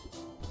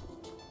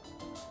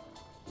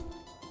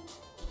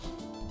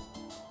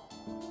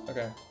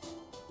 Okay.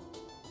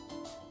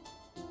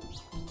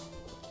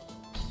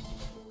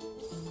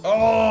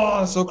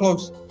 Oh, so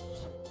close.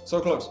 So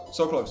close.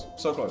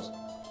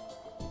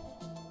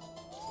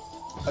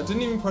 I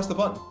didn't even press the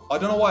button. I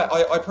don't know why.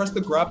 I pressed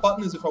the grab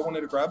button as if I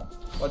wanted to grab.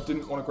 I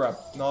didn't want to grab.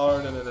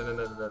 No.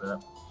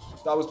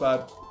 That was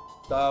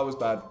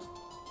bad.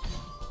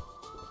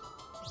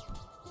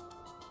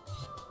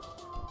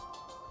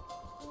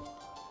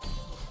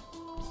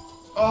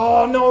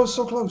 Oh no,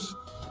 so close.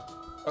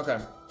 Okay.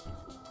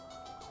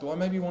 Do I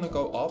maybe want to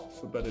go up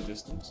for better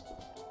distance?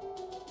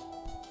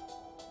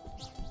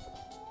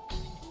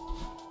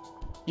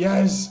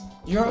 Yes!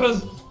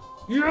 Yes!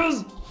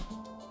 Yes!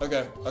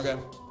 Okay, okay.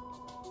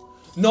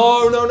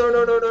 No, no, no,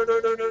 no, no, no, no,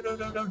 no, no, no,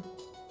 no, no.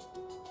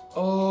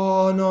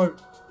 Oh, no.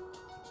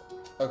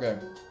 Okay.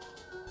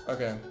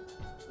 Okay.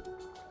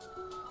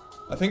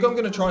 I think I'm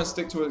going to try and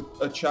stick to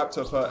a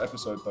chapter per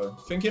episode, though.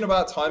 Thinking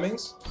about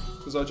timings,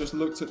 because I just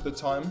looked at the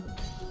time,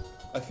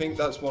 I think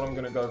that's what I'm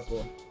going to go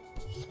for.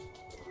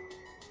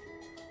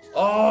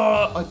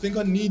 Oh, I think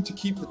I need to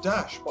keep the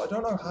dash, but I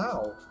don't know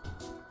how.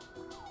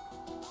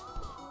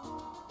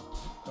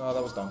 Oh,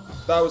 that was dumb.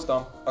 That was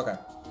dumb. Okay.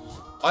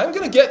 I'm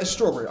going to get the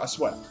strawberry, I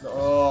swear.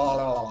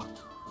 Oh,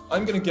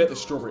 I'm going to get the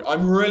strawberry.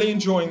 I'm really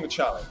enjoying the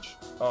challenge.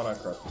 Oh, no,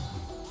 crap.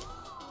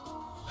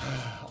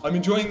 I'm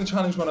enjoying the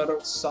challenge when I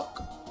don't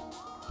suck.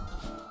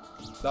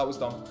 That was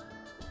dumb.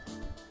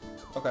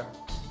 Okay.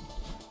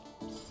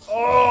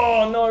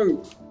 Oh,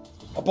 no.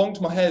 I bonked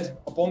my head.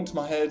 I bonked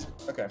my head.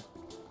 Okay.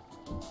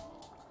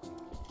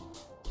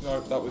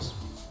 No, that was...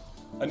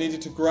 I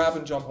needed to grab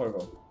and jump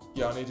over.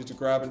 Yeah, I needed to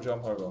grab and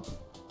jump over.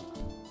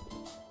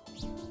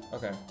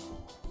 Okay.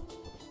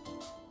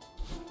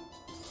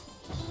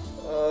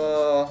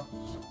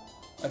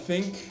 I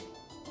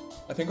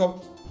think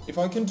I'll... If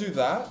I can do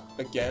that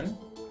again...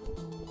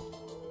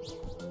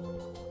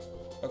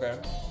 Okay.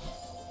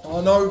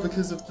 Oh no,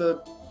 because of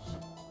the...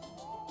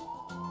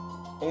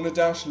 I want to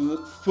dash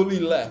fully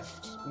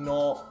left,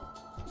 not...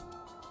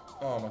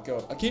 Oh my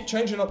god. I keep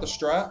changing up the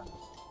strat,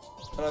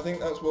 and I think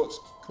that's what's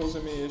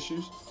causing me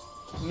issues.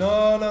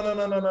 No, no, no,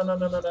 no, no, no, no,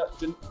 no, no, no.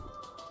 Didn't...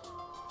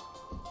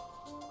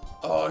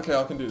 Oh, okay,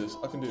 I can do this.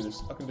 I can do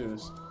this. I can do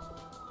this.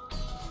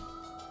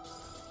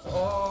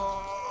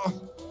 Oh.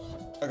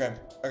 Okay,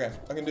 okay.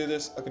 I can do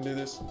this. I can do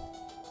this.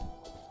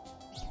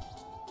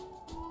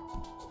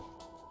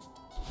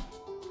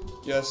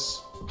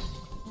 Yes.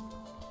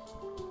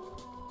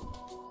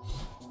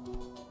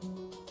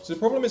 So the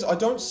problem is I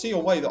don't see a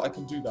way that I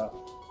can do that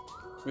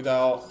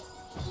without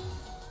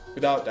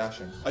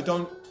dashing. I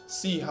don't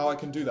see how I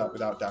can do that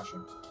without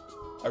dashing.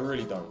 I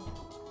really don't.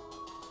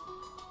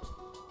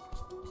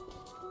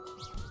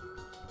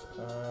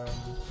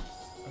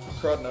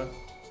 Crud, no.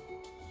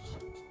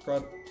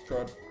 Crud,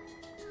 crud.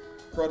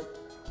 Crud.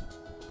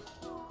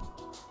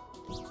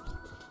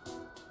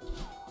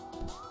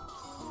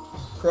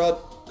 Crud,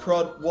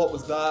 crud, what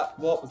was that?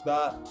 What was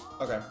that?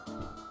 Okay.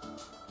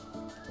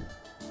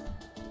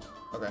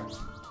 Okay.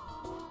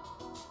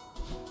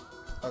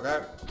 Okay.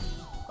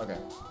 Okay.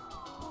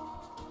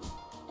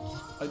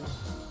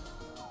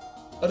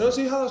 I don't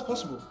see how that's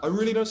possible. I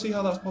really don't see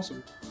how that's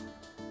possible.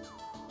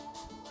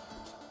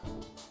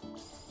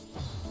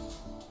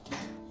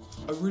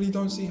 I really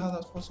don't see how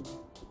that's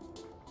possible.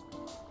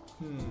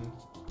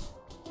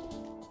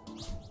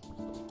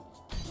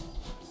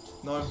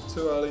 No,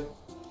 too early.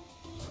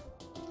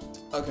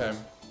 Okay.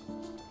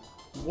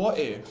 What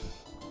if...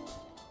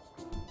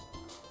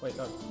 Wait,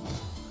 no.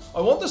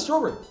 I want the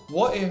strawberry.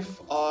 What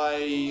if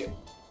I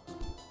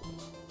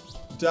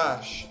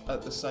dash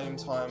at the same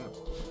time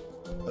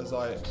as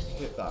I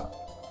hit that?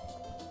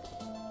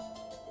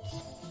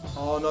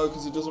 Oh no,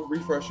 because it doesn't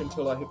refresh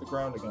until I hit the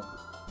ground again.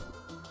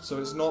 So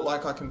it's not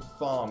like I can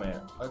farm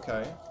it.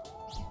 Okay.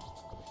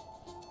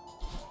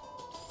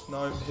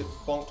 No, hit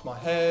bonked my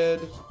head.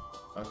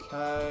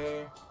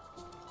 Okay.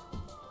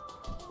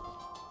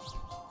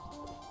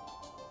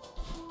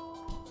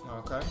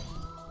 Okay.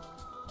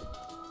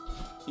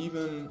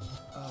 Even...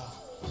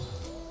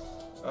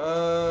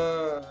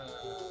 I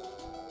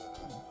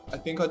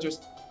think I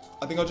just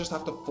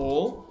have to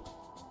fall.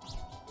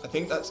 I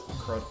think that's...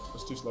 Crud,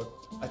 that's too slow.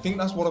 I think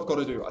that's what I've got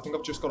to do. I think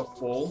I've just got to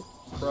fall.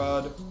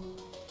 Crud.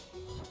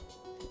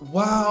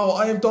 Wow,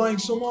 I am dying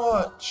so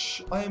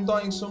much. I am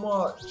dying so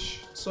much.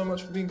 So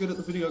much for being good at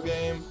the video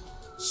game.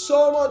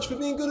 So much for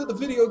being good at the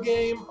video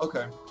game.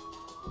 Okay.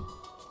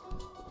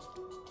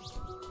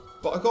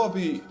 But I gotta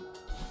be...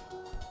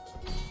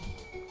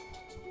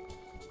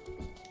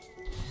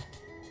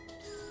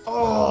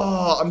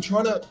 Oh, I'm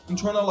trying to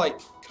like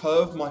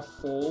curve my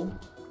fall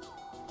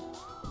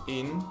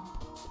in.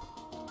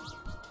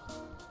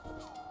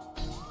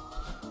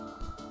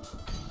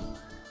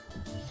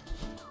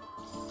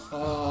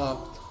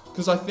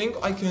 Because I think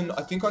I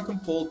can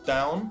fall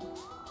down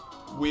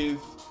with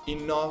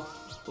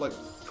enough like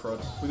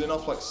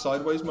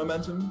sideways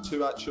momentum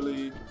to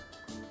actually.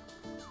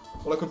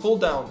 Well, I can fall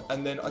down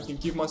and then I can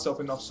give myself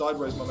enough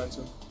sideways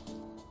momentum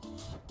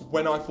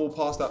when I fall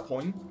past that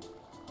point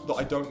that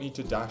I don't need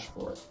to dash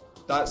for it.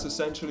 That's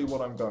essentially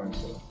what I'm going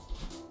for.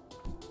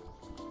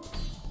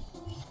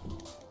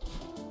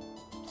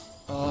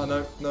 Ah,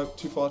 no, no,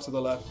 too far to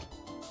the left.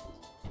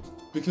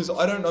 Because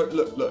I don't know.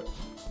 Look.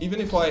 Even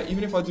if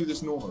I do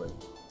this normally,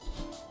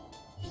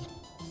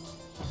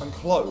 I'm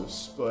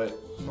close, but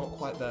not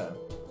quite there.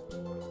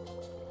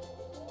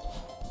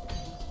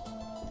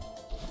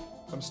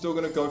 I'm still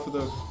gonna go for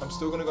the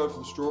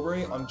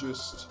strawberry. I'm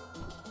just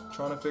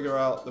trying to figure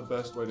out the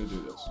best way to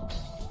do this.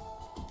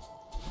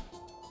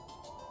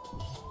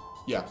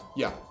 Yeah,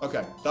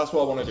 okay. That's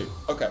what I want to do.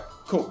 Okay,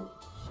 cool.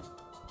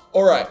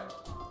 Alright,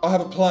 I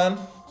have a plan.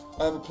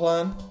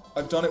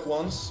 I've done it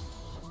once.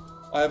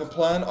 I have a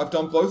plan. I've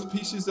done both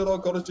pieces that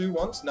I've got to do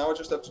once. Now I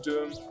just have to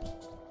do them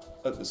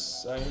at the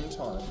same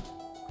time.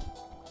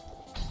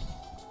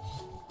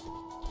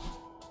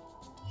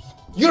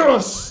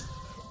 Yes!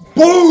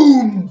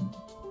 Boom!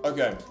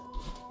 Okay.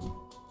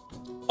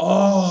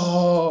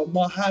 Oh,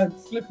 my hand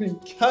flipping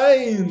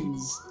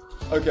canes!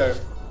 Okay,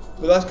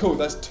 but that's cool.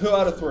 That's 2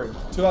 out of 3.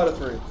 2 out of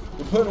 3.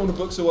 We're putting all the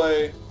books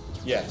away.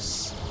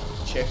 Yes.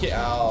 Check it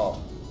out.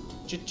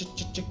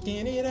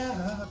 Checking it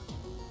out.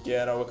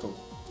 Yeah, no, we're cool.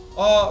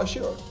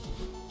 Ashiro.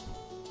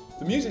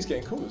 The music's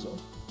getting cool as well.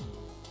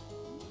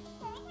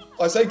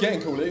 I say getting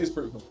cool, it is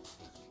pretty cool.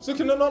 It's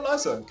looking a lot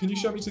nicer. Can you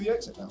show me to the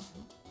exit now?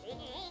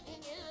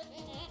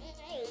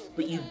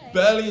 But you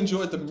barely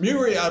enjoyed the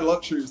myriad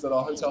luxuries that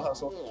our hotel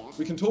has offers.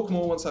 We can talk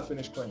more once I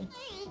finish cleaning.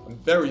 I'm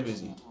very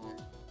busy.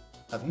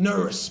 Have no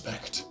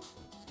respect.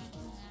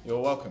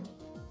 You're welcome.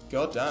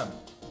 God damn.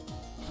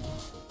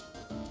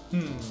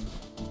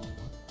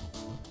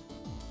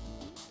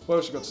 What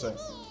else you got to say?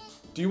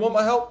 Do you want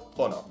my help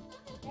or not?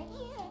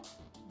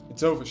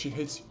 It's over. She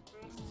hates you.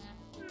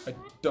 I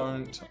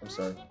don't. I'm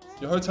sorry.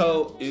 Your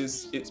hotel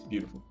it's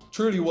beautiful.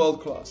 Truly world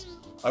class.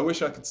 I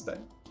wish I could stay.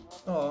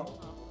 Oh.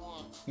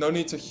 No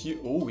need to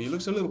oh, he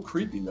looks a little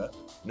creepy there.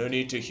 No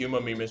need to humor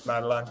me, Miss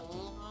Madeline.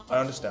 I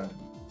understand.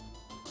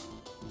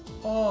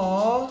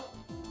 Aww.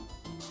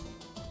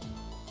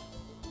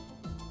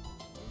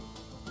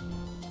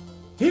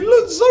 He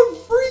looks so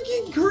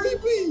freaking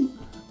creepy!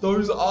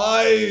 Those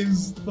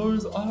eyes,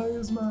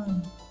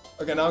 man.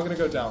 Okay, now I'm gonna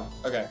go down.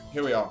 Okay,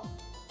 here we are.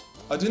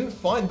 I didn't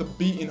find the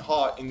beating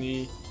heart in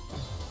the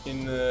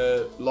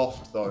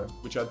loft though,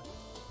 which I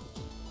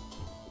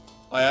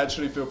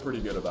actually feel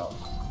pretty good about.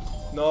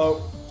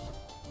 No.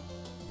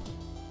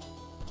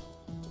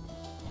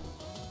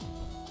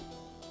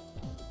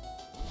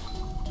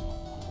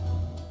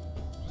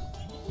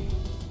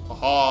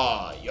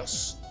 Aha,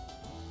 yes.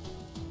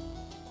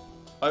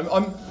 I'm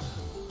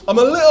a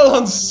little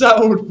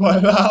unsettled by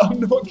that,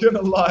 I'm not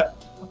gonna lie.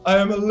 I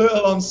am a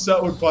little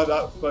unsettled by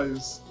that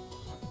phase.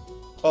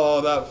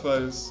 Oh, that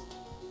phase.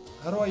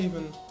 How do I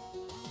even...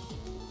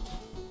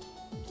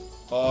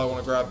 Oh, I want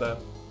to grab there.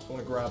 I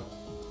want to grab.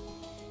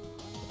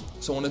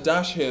 So I want to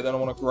dash here, then I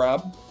want to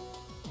grab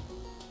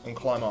and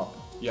climb up.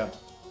 Yeah.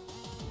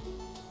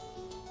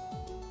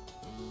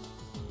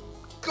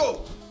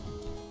 Go!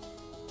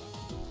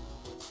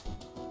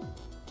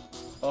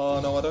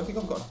 Oh, no, I don't think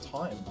I've got enough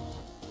time.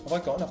 Have I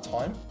got enough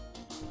time?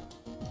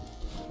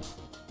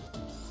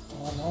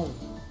 Oh, no.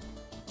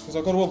 Because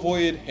I've got to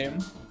avoid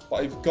him, but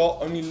I've got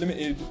only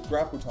limited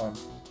grapple time.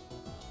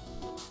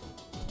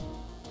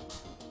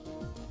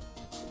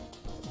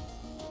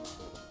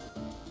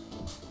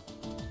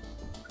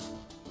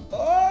 No.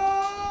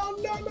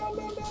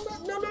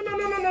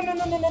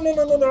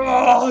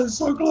 Oh, it's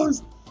so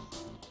close.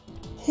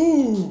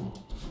 Whew.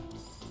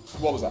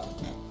 What was that?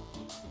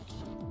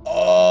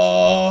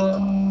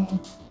 Oh.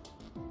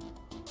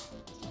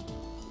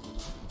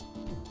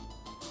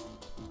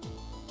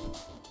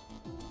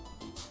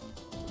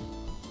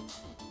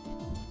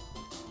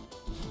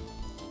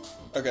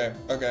 Okay.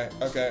 I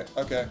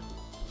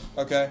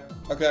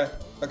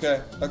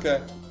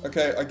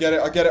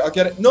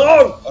get it.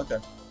 No! Okay.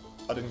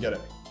 I didn't get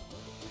it.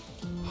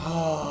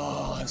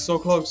 Ah, so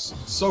close.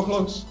 So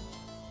close.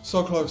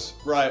 So close.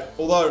 Right.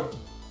 Although,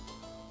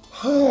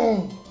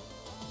 I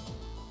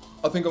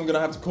think I'm gonna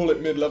have to call it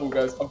mid-level,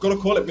 guys. I've got to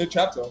call it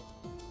mid-chapter.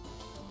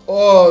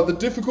 Oh, the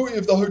difficulty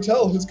of the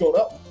hotel has gone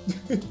up.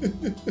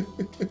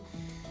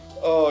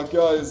 Oh,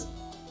 guys.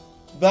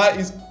 That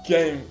is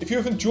game. If you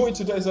have enjoyed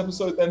today's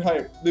episode, then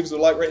hey, leave us a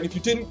like rating. If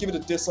you didn't, give it a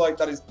dislike.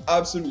 That is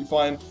absolutely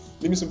fine.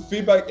 Leave me some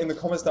feedback in the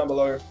comments down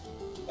below.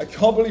 I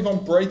can't believe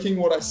I'm breaking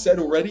what I said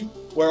already,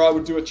 where I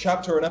would do a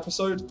chapter an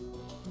episode.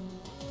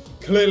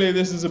 Clearly,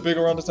 this is a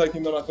bigger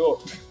undertaking than I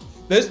thought.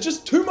 There's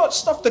just too much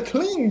stuff to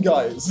clean,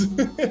 guys.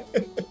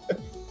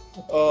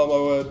 Oh, my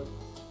word.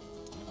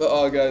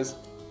 But, guys,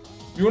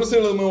 if you want to see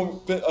a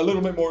little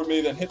bit more of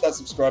me, then hit that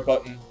subscribe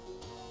button.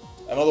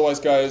 And otherwise,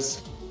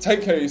 guys,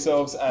 take care of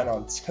yourselves, and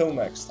until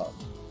next time.